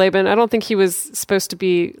working for Laban. I don't think he was supposed to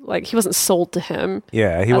be, like, he wasn't sold to him.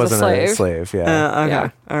 Yeah, he wasn't a slave. Yeah. Okay. Yeah.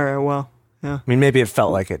 All right, well, yeah. I mean, maybe it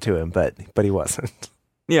felt like it to him, but he wasn't.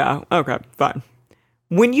 Yeah, okay, fine.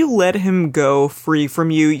 When you let him go free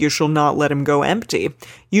from you, you shall not let him go empty.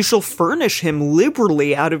 You shall furnish him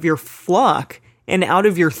liberally out of your flock, and out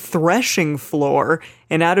of your threshing floor,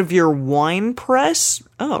 and out of your wine press.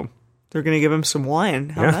 Oh, they're going to give him some wine.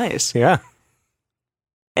 How nice. Yeah.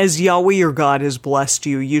 As Yahweh your God has blessed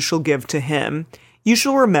you, you shall give to him. You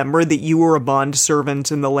shall remember that you were a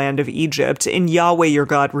bondservant in the land of Egypt, and Yahweh your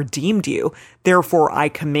God redeemed you. Therefore I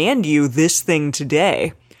command you this thing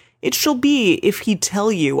today. It shall be, if he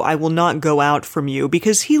tell you, I will not go out from you,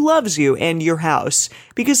 because he loves you and your house,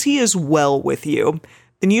 because he is well with you.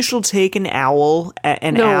 Then you shall take an owl,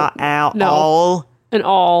 An awl.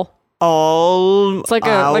 It's like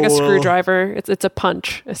a screwdriver. It's a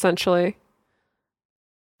punch, essentially.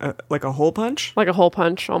 Like a hole punch? Like a hole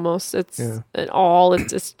punch, almost. It's an awl.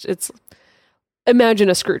 It's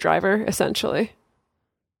imagine a screwdriver, essentially.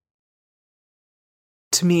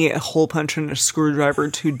 To me, a hole punch and a screwdriver are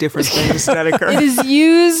two different things that occur. It is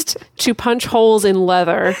used to punch holes in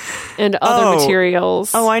leather and other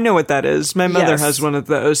materials. Oh, I know what that is. My mother Yes. has one of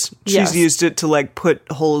those. She's Yes. used it to like put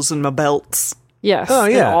holes in my belts. Yes. Oh,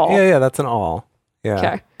 an yeah. awl. Yeah, that's an awl. Yeah.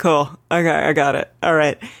 Okay. Cool. Okay, I got it. All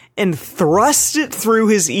right. And thrust it through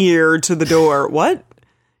his ear to the door. What?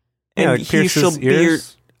 And Yeah, like pierce his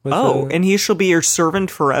ears with and he shall be your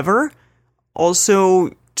servant forever.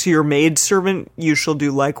 Also, to your maidservant you shall do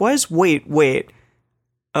likewise. Wait.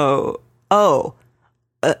 Oh,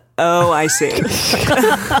 I see.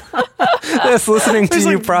 Yes, listening to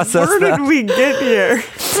you process where that. did we get here?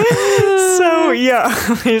 So, yeah,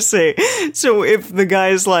 I see. So if the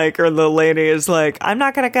guy's like, or the lady is like, I'm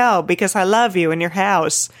not going to go because I love you in your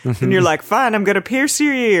house. And you're like, fine, I'm going to pierce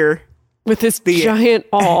your ear With this giant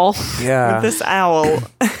awl. Yeah. with this owl.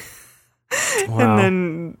 Wow.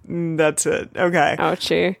 And then that's it. Okay.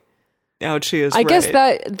 Ouchie. Ouchie is I guess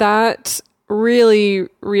right. that really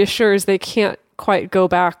reassures they can't quite go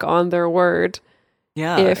back on their word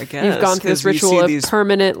Yeah, I if guess, you've gone through this 'cause we see ritual of these-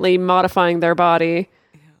 permanently modifying their body.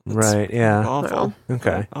 Right, yeah. Awful.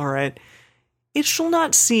 Okay. All right. It shall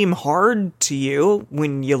not seem hard to you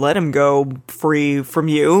when you let him go free from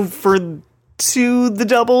you, for to the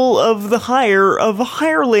double of the hire of a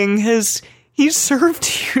hireling he served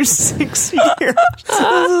you 6 years.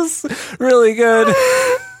 This is really good.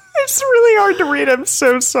 It's really hard to read. I'm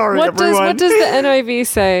so sorry, What everyone. does the NIV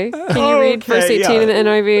say? Can you read verse 18 yeah. in the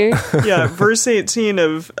NIV? Yeah, verse 18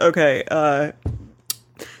 of,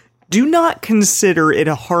 do not consider it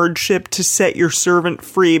a hardship to set your servant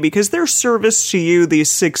free, because their service to you these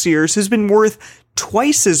 6 years has been worth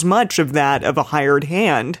twice as much of that of a hired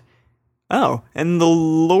hand. Oh, and the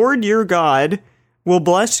Lord your God will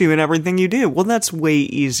bless you in everything you do. Well, that's way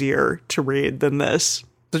easier to read than this.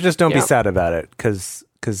 So just don't be Yeah. sad about it, because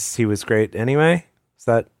he was great anyway? Is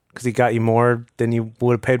that because he got you more than you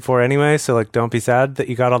would have paid for anyway? So, like, don't be sad that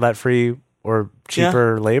you got all that free or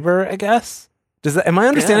cheaper labor, I guess? Am I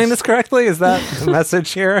understanding this correctly? Is that the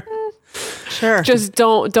message here? Sure. Just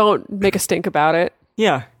don't make a stink about it.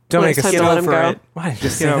 Yeah. Don't When make it's a time Get to let him over go. it. Why? Just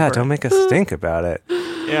Get say over that. it. Don't make a stink about it.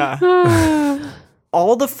 Yeah.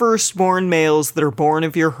 All the firstborn males that are born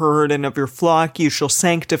of your herd and of your flock you shall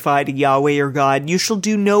sanctify to Yahweh your God. You shall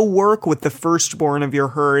do no work with the firstborn of your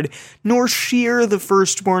herd, nor shear the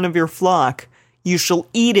firstborn of your flock. You shall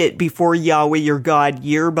eat it before Yahweh your God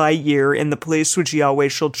year by year in the place which Yahweh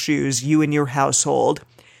shall choose, you and your household.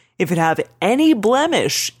 If it have any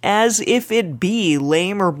blemish, as if it be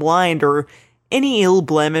lame or blind, or any ill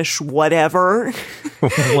blemish, whatever.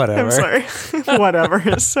 Whatever. I'm sorry. Whatever.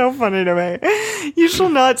 It's so funny to me. You shall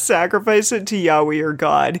not sacrifice it to Yahweh your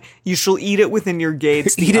God. You shall eat it within your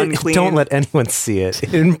gates, the Eat it. unclean. Don't let anyone see it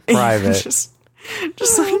in private.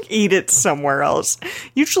 just like eat it somewhere else.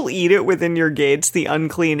 You shall eat it within your gates, the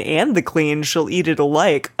unclean and the clean shall eat it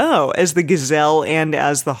alike. Oh, as the gazelle and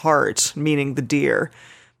as the hart, meaning the deer.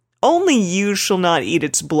 Only you shall not eat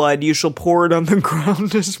its blood. You shall pour it on the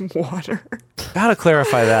ground as water. Gotta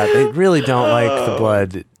clarify that. They really don't like the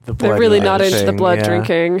blood. The blood. They're really not into the thing, blood yeah.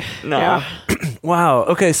 drinking. No. Yeah. Wow.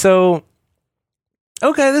 Okay. So.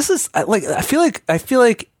 Okay. This is like I feel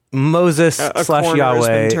like Moses A / corner has been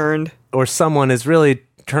Yahweh turned. or someone is really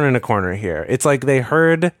turning a corner here. It's like they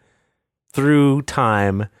heard through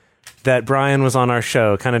time that Brian was on our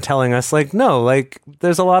show kind of telling us like, no, like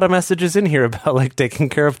there's a lot of messages in here about like taking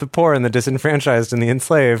care of the poor and the disenfranchised and the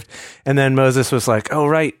enslaved. And then Moses was like, oh,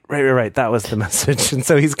 right. That was the message. And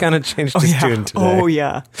so he's kind of changed his tune today. Oh,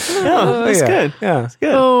 yeah. Yeah, that's yeah. good. Yeah.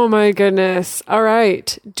 Good. Oh my goodness. All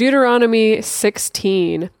right. Deuteronomy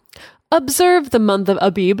 16. Observe the month of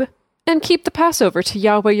Abib and keep the Passover to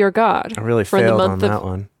Yahweh your God. I really For in the failed on month that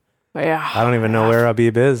one. Yeah. I don't even know where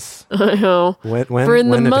Abib is. I know. When For in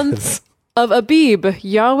the when it month is. of Abib,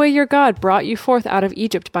 Yahweh your God brought you forth out of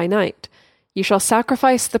Egypt by night. You shall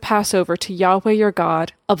sacrifice the Passover to Yahweh your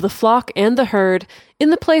God, of the flock and the herd,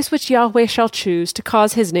 in the place which Yahweh shall choose to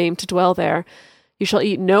cause his name to dwell there. You shall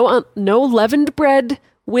eat no leavened bread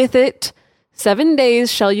with it. 7 days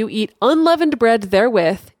shall you eat unleavened bread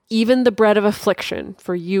therewith, even the bread of affliction,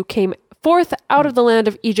 for you came forth out of the land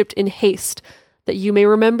of Egypt in haste, that you may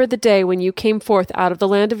remember the day when you came forth out of the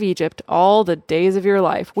land of Egypt all the days of your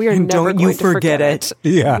life. We are And never don't going you to forget it.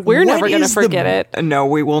 Yeah. We're never What going to is the- forget it. No,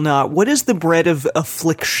 we will not. What is the bread of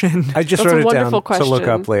affliction? I just That's a wrote it down wonderful to look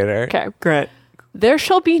question. up later. Okay. Great. There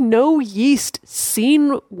shall be no yeast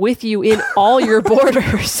seen with you in all your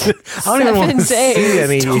borders. I don't even want to 7 see days.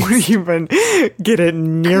 any. Don't even get it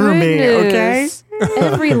near me, okay? Goodness.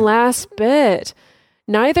 Every last bit.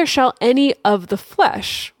 Neither shall any of the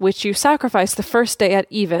flesh, which you sacrifice the first day at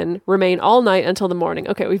even, remain all night until the morning.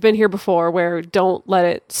 Okay, we've been here before where don't let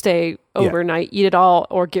it stay overnight. Eat it all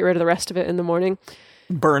or get rid of the rest of it in the morning.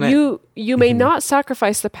 Burn it. You may not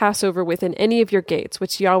sacrifice the Passover within any of your gates,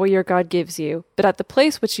 which Yahweh your God gives you, but at the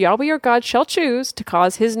place which Yahweh your God shall choose to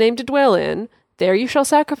cause his name to dwell in, there you shall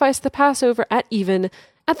sacrifice the Passover at even,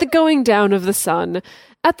 at the going down of the sun,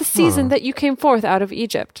 at the season that you came forth out of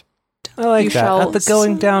Egypt. I like You that. shall- At the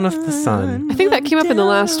going down of the sun. I think that came up in the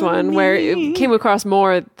last one where it came across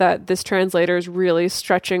more that this translator is really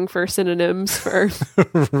stretching for synonyms for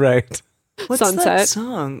Right. What's Sunset. that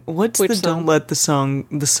song? What's Which the song? "Don't Let the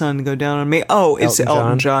Sun Go Down on Me"? Oh, it's Elton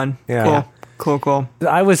Elton John. Yeah. Cool.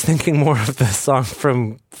 I was thinking more of the song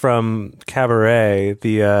from Cabaret,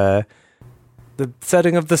 the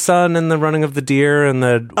setting of the sun and the running of the deer and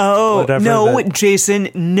the whatever. No, Jason,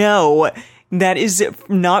 no. That is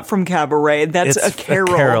not from Cabaret. That's It's a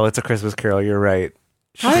carol. It's a Christmas carol. You're right.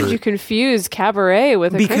 How did you confuse Cabaret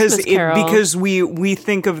with a Christmas Carol? Because we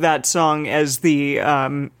think of that song as the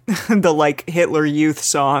the like Hitler Youth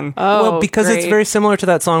song. Oh, Well, because it's great. very similar to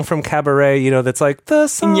that song from Cabaret, that's like the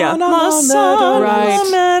sun Yeah. on The the sun meadow. Right.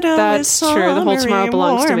 the meadow That's is true. The whole summery Tomorrow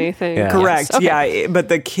Belongs to warm. Me thing. Yeah. Correct. Yes. Okay. Yeah, but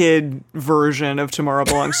the kid version of Tomorrow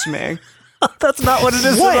Belongs to Me. That's not what it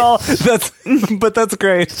is What? at all. But that's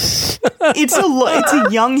great. It's a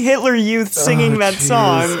young Hitler Youth singing that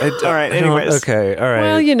song. All right. Anyways. Okay. All right.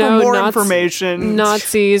 Well, For more Nazi- information,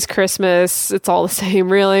 Nazis, Christmas, it's all the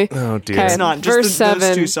same, really. Oh, dear. Okay, it's not verse just those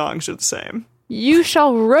 7. two songs are the same. You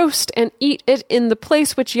shall roast and eat it in the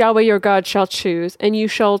place which Yahweh your God shall choose, and you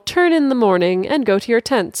shall turn in the morning and go to your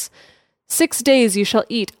tents. 6 days you shall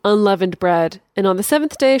eat unleavened bread, and on the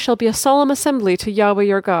 7th day shall be a solemn assembly to Yahweh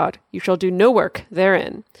your God. You shall do no work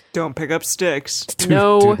therein. Don't pick up sticks.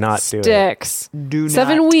 No do not do it. sticks. Do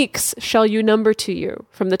 7 not. weeks shall you number to you.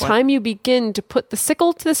 From the time you begin to put the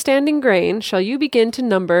sickle to the standing grain, shall you begin to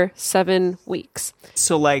number 7 weeks.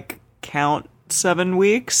 So count 7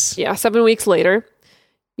 weeks. Yeah, 7 weeks later.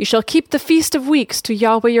 You shall keep the Feast of Weeks to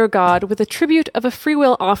Yahweh your God with a tribute of a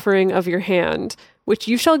freewill offering of your hand, which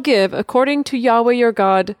you shall give according to Yahweh your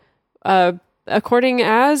God, according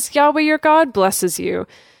as Yahweh your God blesses you.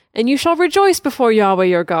 And you shall rejoice before Yahweh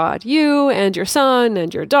your God, you and your son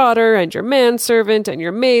and your daughter and your manservant and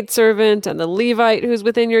your maidservant and the Levite who's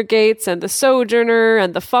within your gates and the sojourner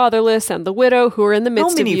and the fatherless and the widow who are in the How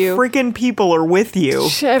midst of many you. freaking people are with you?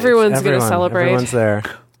 Everyone's going to celebrate. Everyone's there.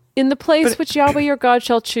 In the place which Yahweh your God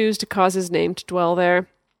shall choose to cause his name to dwell there.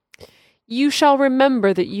 You shall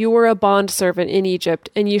remember that you were a bondservant in Egypt,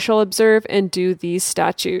 and you shall observe and do these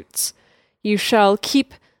statutes. You shall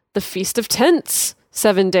keep the Feast of Tents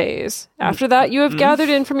 7 days. After that you have gathered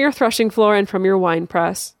in from your threshing floor and from your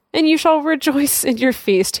winepress. And you shall rejoice in your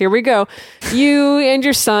feast. Here we go. You and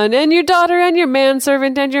your son and your daughter and your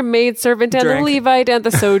manservant and your maidservant and Drink. the Levite and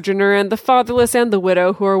the sojourner and the fatherless and the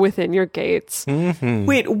widow who are within your gates.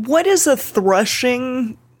 Wait, what is a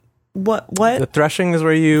threshing? What? The threshing is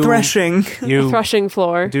where you Threshing. You Threshing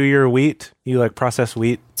floor. do your wheat. You process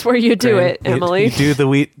wheat. It's where you do grain. it, Emily. You do the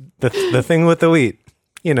wheat. The thing with the wheat.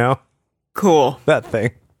 Cool. That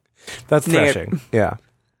thing. That's Nate. threshing. Yeah.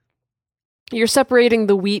 You're separating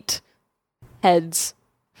the wheat heads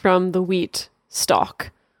from the wheat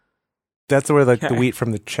stalk. That's where the Okay. wheat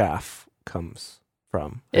from the chaff comes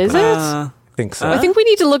from. Is it? I think so. I think we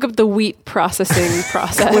need to look up the wheat processing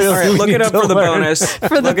process. Clearly. All right, We look need it up to for the learn. bonus.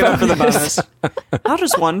 the Look it up for the bonus. bonus. How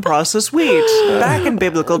does one process wheat? Back in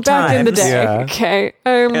biblical times. Back in the day. Yeah. Okay.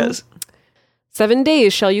 Yes. 7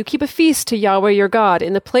 days shall you keep a feast to Yahweh your God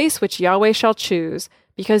in the place which Yahweh shall choose,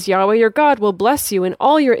 because Yahweh your God will bless you in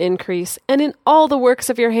all your increase and in all the works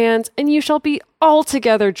of your hands, and you shall be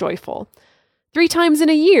altogether joyful. 3 times in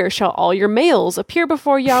a year shall all your males appear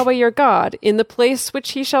before Yahweh your God in the place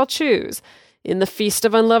which he shall choose, in the feast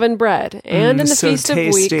of unleavened bread, and in the so feast tasty.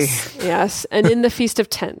 of weeks, yes, and in the feast of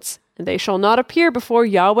tents. And they shall not appear before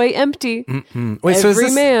Yahweh empty. Wait, so is Every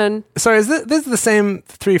this, man. sorry, is this the same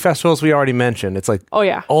 3 festivals we already mentioned? It's like Oh,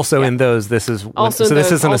 yeah. also Yeah. in those. This is Also so in this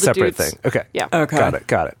those, isn't all a the separate dudes. thing. Okay. Yeah. Okay.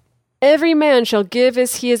 Got it. Every man shall give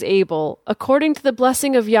as he is able, according to the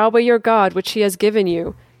blessing of Yahweh your God, which he has given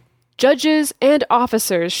you. Judges and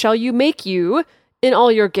officers shall you make you in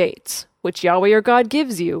all your gates, which Yahweh your God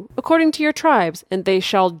gives you, according to your tribes, and they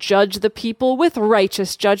shall judge the people with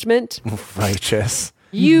righteous judgment. Righteous.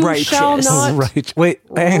 You Righteous. shall not. Right. Wait,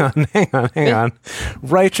 hang on.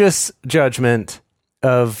 Righteous judgment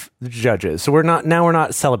of judges. So we're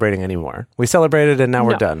not celebrating anymore. We celebrated and now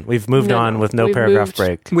we're done. We've moved on with no We've paragraph moved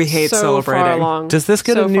break. We hate so celebrating. Far along. Does this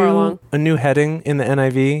get So far a along. new heading in the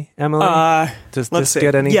NIV, Emily? Does Let's this see.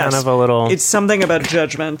 get any Yes. kind of a little... It's something about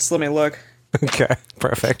judgments. Let me look. Okay,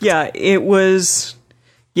 perfect. Yeah, it was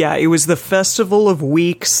the Festival of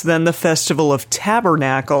Weeks, then the Festival of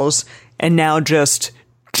Tabernacles, and now just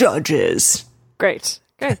judges Great.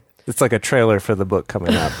 It's like a trailer for the book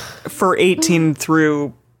coming up. for 18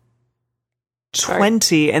 through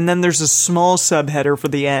 20, and then there's a small subheader for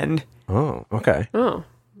the end. Oh, okay. Oh,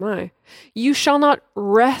 my. You shall not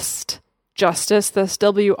wrest justice, that's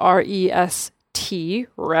W-R-E-S-T,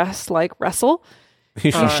 rest like wrestle.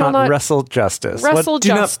 You shall not wrestle justice. Wrestle Do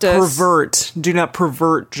justice. not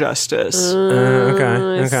pervert justice.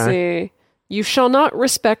 Okay. I see. You shall not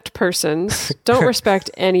respect persons. Don't respect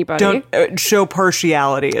anybody. Don't show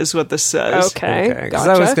partiality is what this says. Okay. Because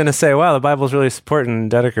Gotcha. I was going to say, wow, the Bible's really supporting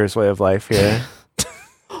Dedeker's way of life here.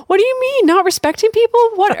 What do you mean? Not respecting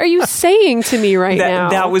people? What are you saying to me right now?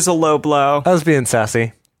 That was a low blow. I was being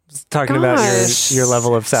sassy. Just talking about Gosh. your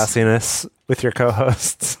level of sassiness with your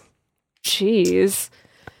co-hosts. Jeez.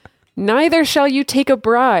 Neither shall you take a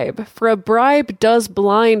bribe, for a bribe does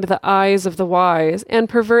blind the eyes of the wise and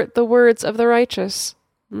pervert the words of the righteous.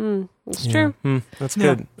 That's true. That's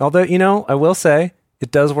good. Although, I will say,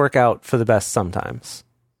 it does work out for the best sometimes.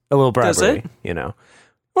 A little bribery, Does it?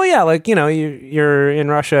 Well, yeah, like, you're in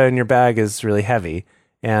Russia and your bag is really heavy,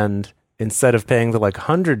 and instead of paying the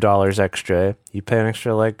 $100 extra, you pay an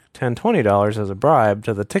extra $10, $20 as a bribe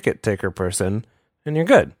to the ticket taker person, and you're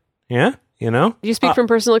good. Yeah? Do you speak from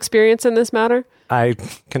personal experience in this matter? I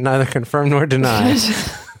can neither confirm nor deny.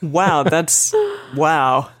 Wow,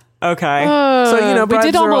 wow. Okay. So, we bribes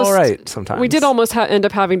did are almost all right sometimes. We did almost end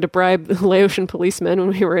up having to bribe Laotian policemen when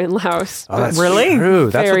we were in Laos. Oh, that's Really? true.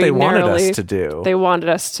 That's what Very they wanted narrowly. us to do. They wanted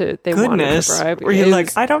us to. They Goodness. wanted to bribe. Were you It like,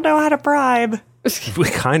 was- I don't know how to bribe? We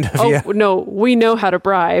kind of, Oh yeah. no, we know how to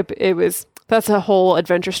bribe. That's a whole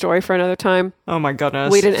adventure story for another time. Oh my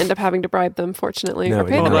goodness. We didn't end up having to bribe them, fortunately, No, or we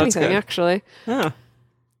pay did them not. That's anything. good. Actually, Huh.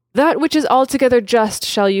 that which is altogether just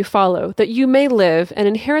shall you follow, that you may live and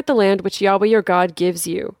inherit the land which Yahweh your God gives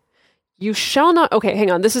you. You shall not. Okay,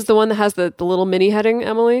 hang on. This is the one that has the little mini heading,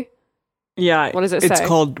 Emily. Yeah. What does it It's say?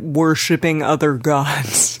 called worshiping other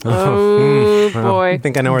gods. Oh Well, boy. I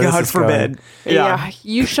think I know where God this is forbid. going. Yeah.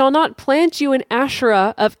 You shall not plant you an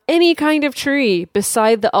Asherah of any kind of tree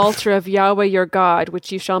beside the altar of Yahweh your God,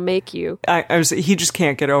 which you shall make you. He just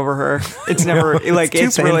can't get over her. It's never too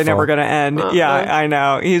it's really painful. never going to end. Yeah, I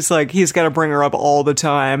know. He's got to bring her up all the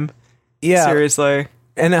time. Yeah. Seriously.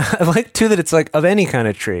 And I like too that it's of any kind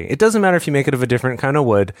of tree. It doesn't matter if you make it of a different kind of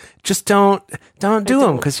wood. Just don't do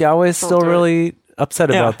them because Yahweh's still do it. really upset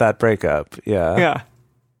Yeah. about that breakup. Yeah. Yeah.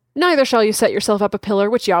 Neither shall you set yourself up a pillar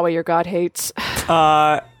which Yahweh your God hates.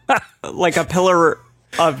 Like a pillar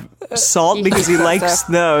of salt because he likes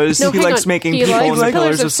those. No, he hang likes on. making He people likes into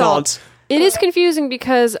pillars of salt. salt. It is confusing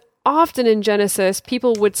because often in Genesis,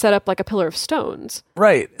 people would set up like a pillar of stones.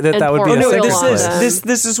 Right. That And would pour be a oil sacred This on place. is them.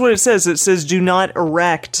 this is what it says. It says, "Do not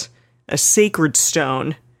erect a sacred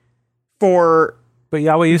stone for But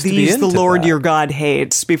Yahweh used to be these into the Lord that. your God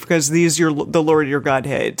hates, because these the Lord your God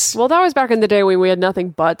hates." Well, that was back in the day when we had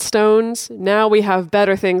nothing but stones. Now we have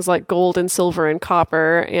better things like gold and silver and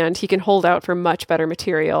copper, and he can hold out for much better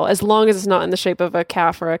material as long as it's not in the shape of a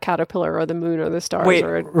calf or a caterpillar or the moon or the stars. Wait,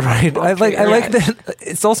 or a Right. I like Yeah. that.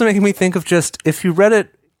 It's also making me think of just if you read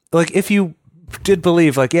it, if you did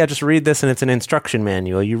believe, just read this and it's an instruction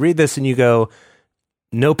manual. You read this and you go,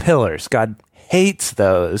 no pillars. God hates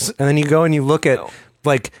those. And then you go and you look at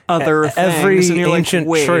Other every things, and you're like, ancient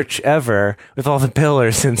wait. church ever with all the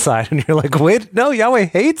pillars inside, and you're like, wait, no, Yahweh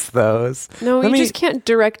hates those. No, Let you me- just can't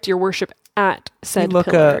direct your worship at said look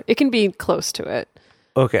pillar. up- It can be close to it.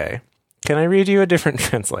 Okay, can I read you a different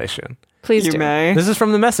translation? Please You do. may. This is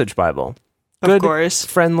from the Message Bible. Of Good, course.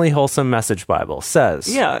 friendly, wholesome Message Bible says,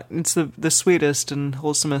 Yeah, it's the sweetest and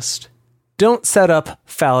wholesomest. don't set up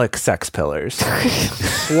phallic sex pillars.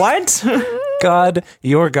 What? God,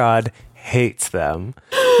 your God, hates them.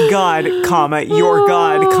 God, comma, your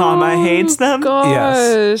God, comma, hates them? Gosh.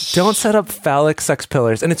 Yes. Don't set up phallic sex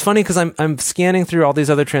pillars. And it's funny because I'm scanning through all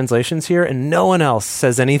these other translations here, and no one else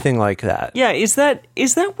says anything like that. Yeah, is that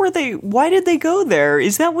where why did they go there?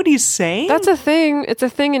 Is that what he's saying? That's a thing. It's a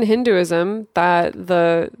thing in Hinduism that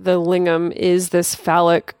the lingam is this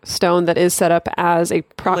phallic stone that is set up as a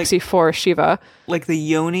proxy for Shiva. like the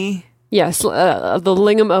yoni? Yes, the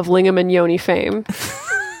lingam of Lingam and Yoni fame.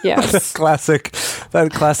 Yes. Classic folk duo?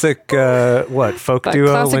 Classic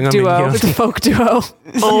Lingam and duo. Yoni? The folk duo.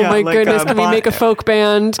 Oh Yeah, my like goodness. a Can we make a folk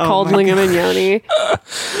band called my Lingam and Yoni?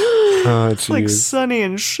 Oh, Like jeez. Sonny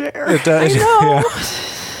and Cher. It does. Yeah.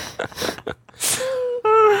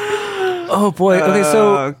 Oh boy. Okay,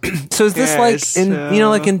 so is this like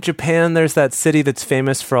like in Japan? There's that city that's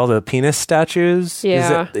famous for all the penis statues.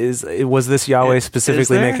 Yeah. Was this Yahweh Is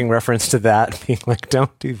specifically there? making reference to that? Being like,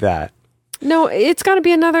 don't do that. No, it's got to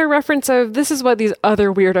be another reference of this is what these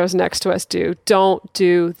other weirdos next to us do. Don't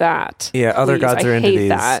do that. Yeah, other Please. gods I are into hate these.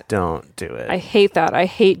 that. Don't do it. I hate that. I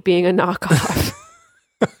hate being a knockoff.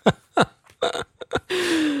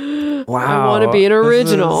 Wow. I want to be an This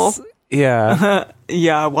original. is- yeah.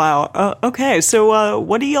 Yeah, wow. Okay, so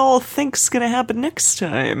what do y'all think's gonna happen next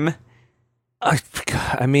time?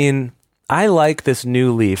 I mean, I like this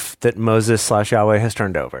new leaf that Moses/Yahweh has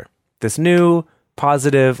turned over. This new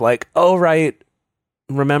positive, like, oh, right,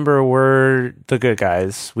 remember, we're the good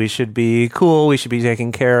guys. We should be cool. We should be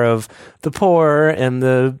taking care of the poor and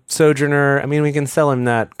the sojourner. I mean, we can sell him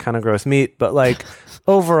that kind of gross meat, but like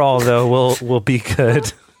overall, though, we'll be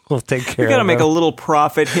good. We'll take care We gotta of make a him. little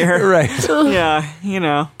profit here. Right.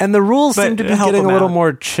 Yeah, And the rules But seem to be help getting a him little out.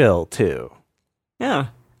 more chill, too. Yeah.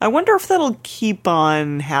 I wonder if that'll keep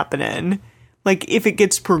on happening. Like, if it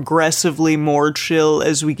gets progressively more chill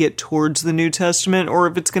as we get towards the New Testament, or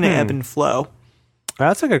if it's going to ebb and flow.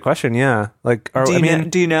 That's a good question, yeah. Like,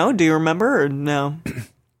 Do you know? Do you remember, or no?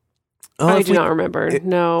 I do not remember.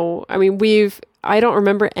 No. I mean, I don't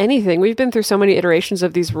remember anything. We've been through so many iterations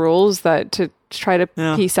of these rules that to try to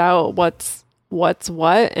piece out what's what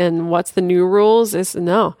and what's the new rules is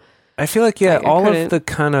no. I feel like, I all couldn't. of the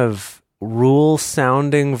kind of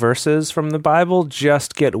rule-sounding verses from the Bible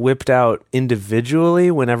just get whipped out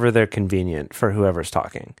individually whenever they're convenient for whoever's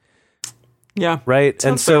talking, Yeah. right? And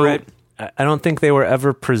Sounds so about right. I don't think they were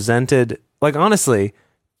ever presented... Like, honestly,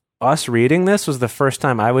 us reading this was the first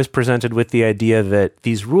time I was presented with the idea that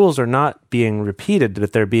these rules are not being repeated,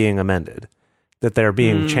 that they're being amended, that they're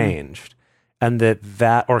being changed, and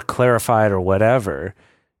that or clarified or whatever.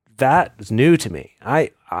 That is new to me.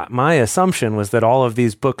 My assumption was that all of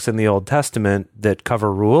these books in the Old Testament that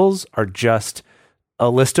cover rules are just a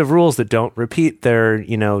list of rules that don't repeat their,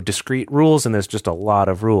 discrete rules, and there's just a lot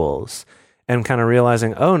of rules. And kind of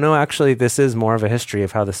realizing, oh no, actually this is more of a history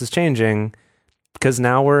of how this is changing, because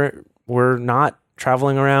now we're not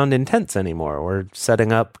traveling around in tents anymore. We're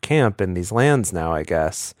setting up camp in these lands now, I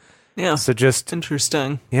guess. Yeah. So just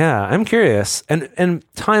Interesting. yeah, I'm curious. And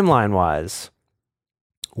timeline wise,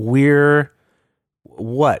 we're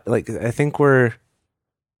what? Like, I think we're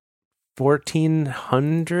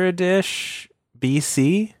 1400-ish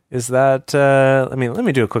BC. Is that, let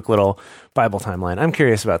me do a quick little Bible timeline. I'm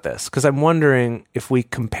curious about this because I'm wondering if we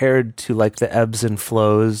compared to like the ebbs and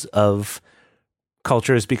flows of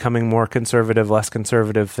cultures becoming more conservative, less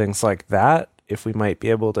conservative, things like that, if we might be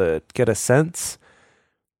able to get a sense.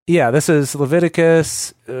 Yeah, this is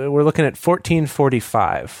Leviticus. We're looking at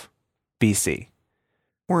 1445 BC.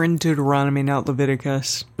 We're in Deuteronomy, not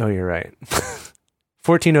Leviticus. Oh, you're right.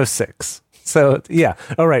 1406. So, yeah.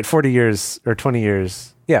 Oh, right. 40 years or 20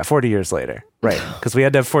 years. Yeah, 40 years later. Right. Because we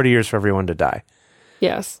had to have 40 years for everyone to die.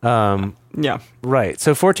 Yes. Yeah. Right.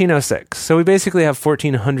 So 1406. So we basically have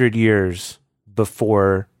 1400 years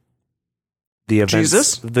before the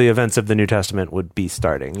events of the New Testament would be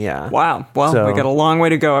starting. Yeah. Wow. Well, So- we got a long way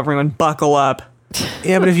to go. Everyone buckle up.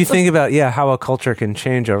 Yeah, but if you think about how a culture can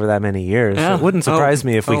change over that many years, Yeah. it wouldn't surprise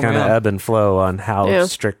me if we kind of man. ebb and flow on how Yeah.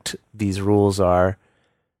 strict these rules are.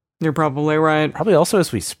 You're probably right. Probably also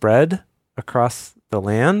as we spread across the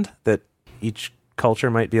land, that each culture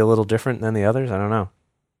might be a little different than the others. I don't know.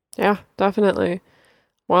 Yeah, definitely.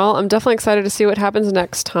 Well, I'm definitely excited to see what happens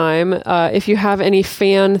next time. If you have any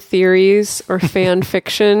fan theories or fan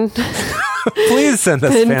fiction, Please send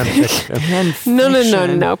us fan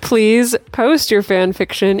fiction. no. Please post your fan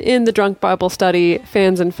fiction in the Drunk Bible Study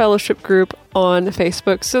Fans and Fellowship group on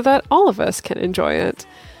Facebook so that all of us can enjoy it.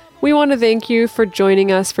 We want to thank you for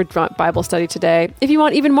joining us for Drunk Bible Study today. If you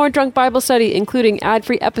want even more Drunk Bible Study, including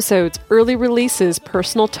ad-free episodes, early releases,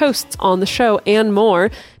 personal toasts on the show, and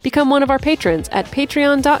more, become one of our patrons at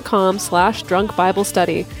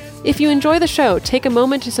patreon.com/drunkbiblestudy. If you enjoy the show, take a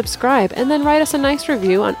moment to subscribe and then write us a nice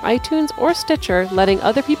review on iTunes or Stitcher, letting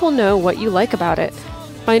other people know what you like about it.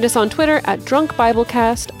 Find us on Twitter at Drunk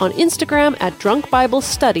Biblecast, on Instagram at Drunk Bible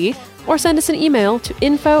Study, or send us an email to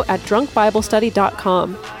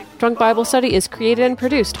info@drunkbiblestudy.com. Drunk Bible Study is created and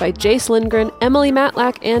produced by Jace Lindgren, Emily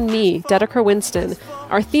Matlack, and me, Dedeker Winston.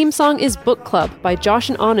 Our theme song is Book Club by Josh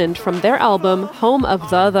and Anand from their album Home of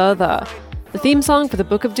the. The theme song for the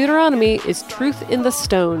Book of Deuteronomy is Truth in the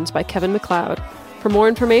Stones by Kevin MacLeod. For more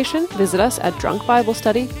information, visit us at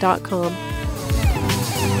drunkbiblestudy.com.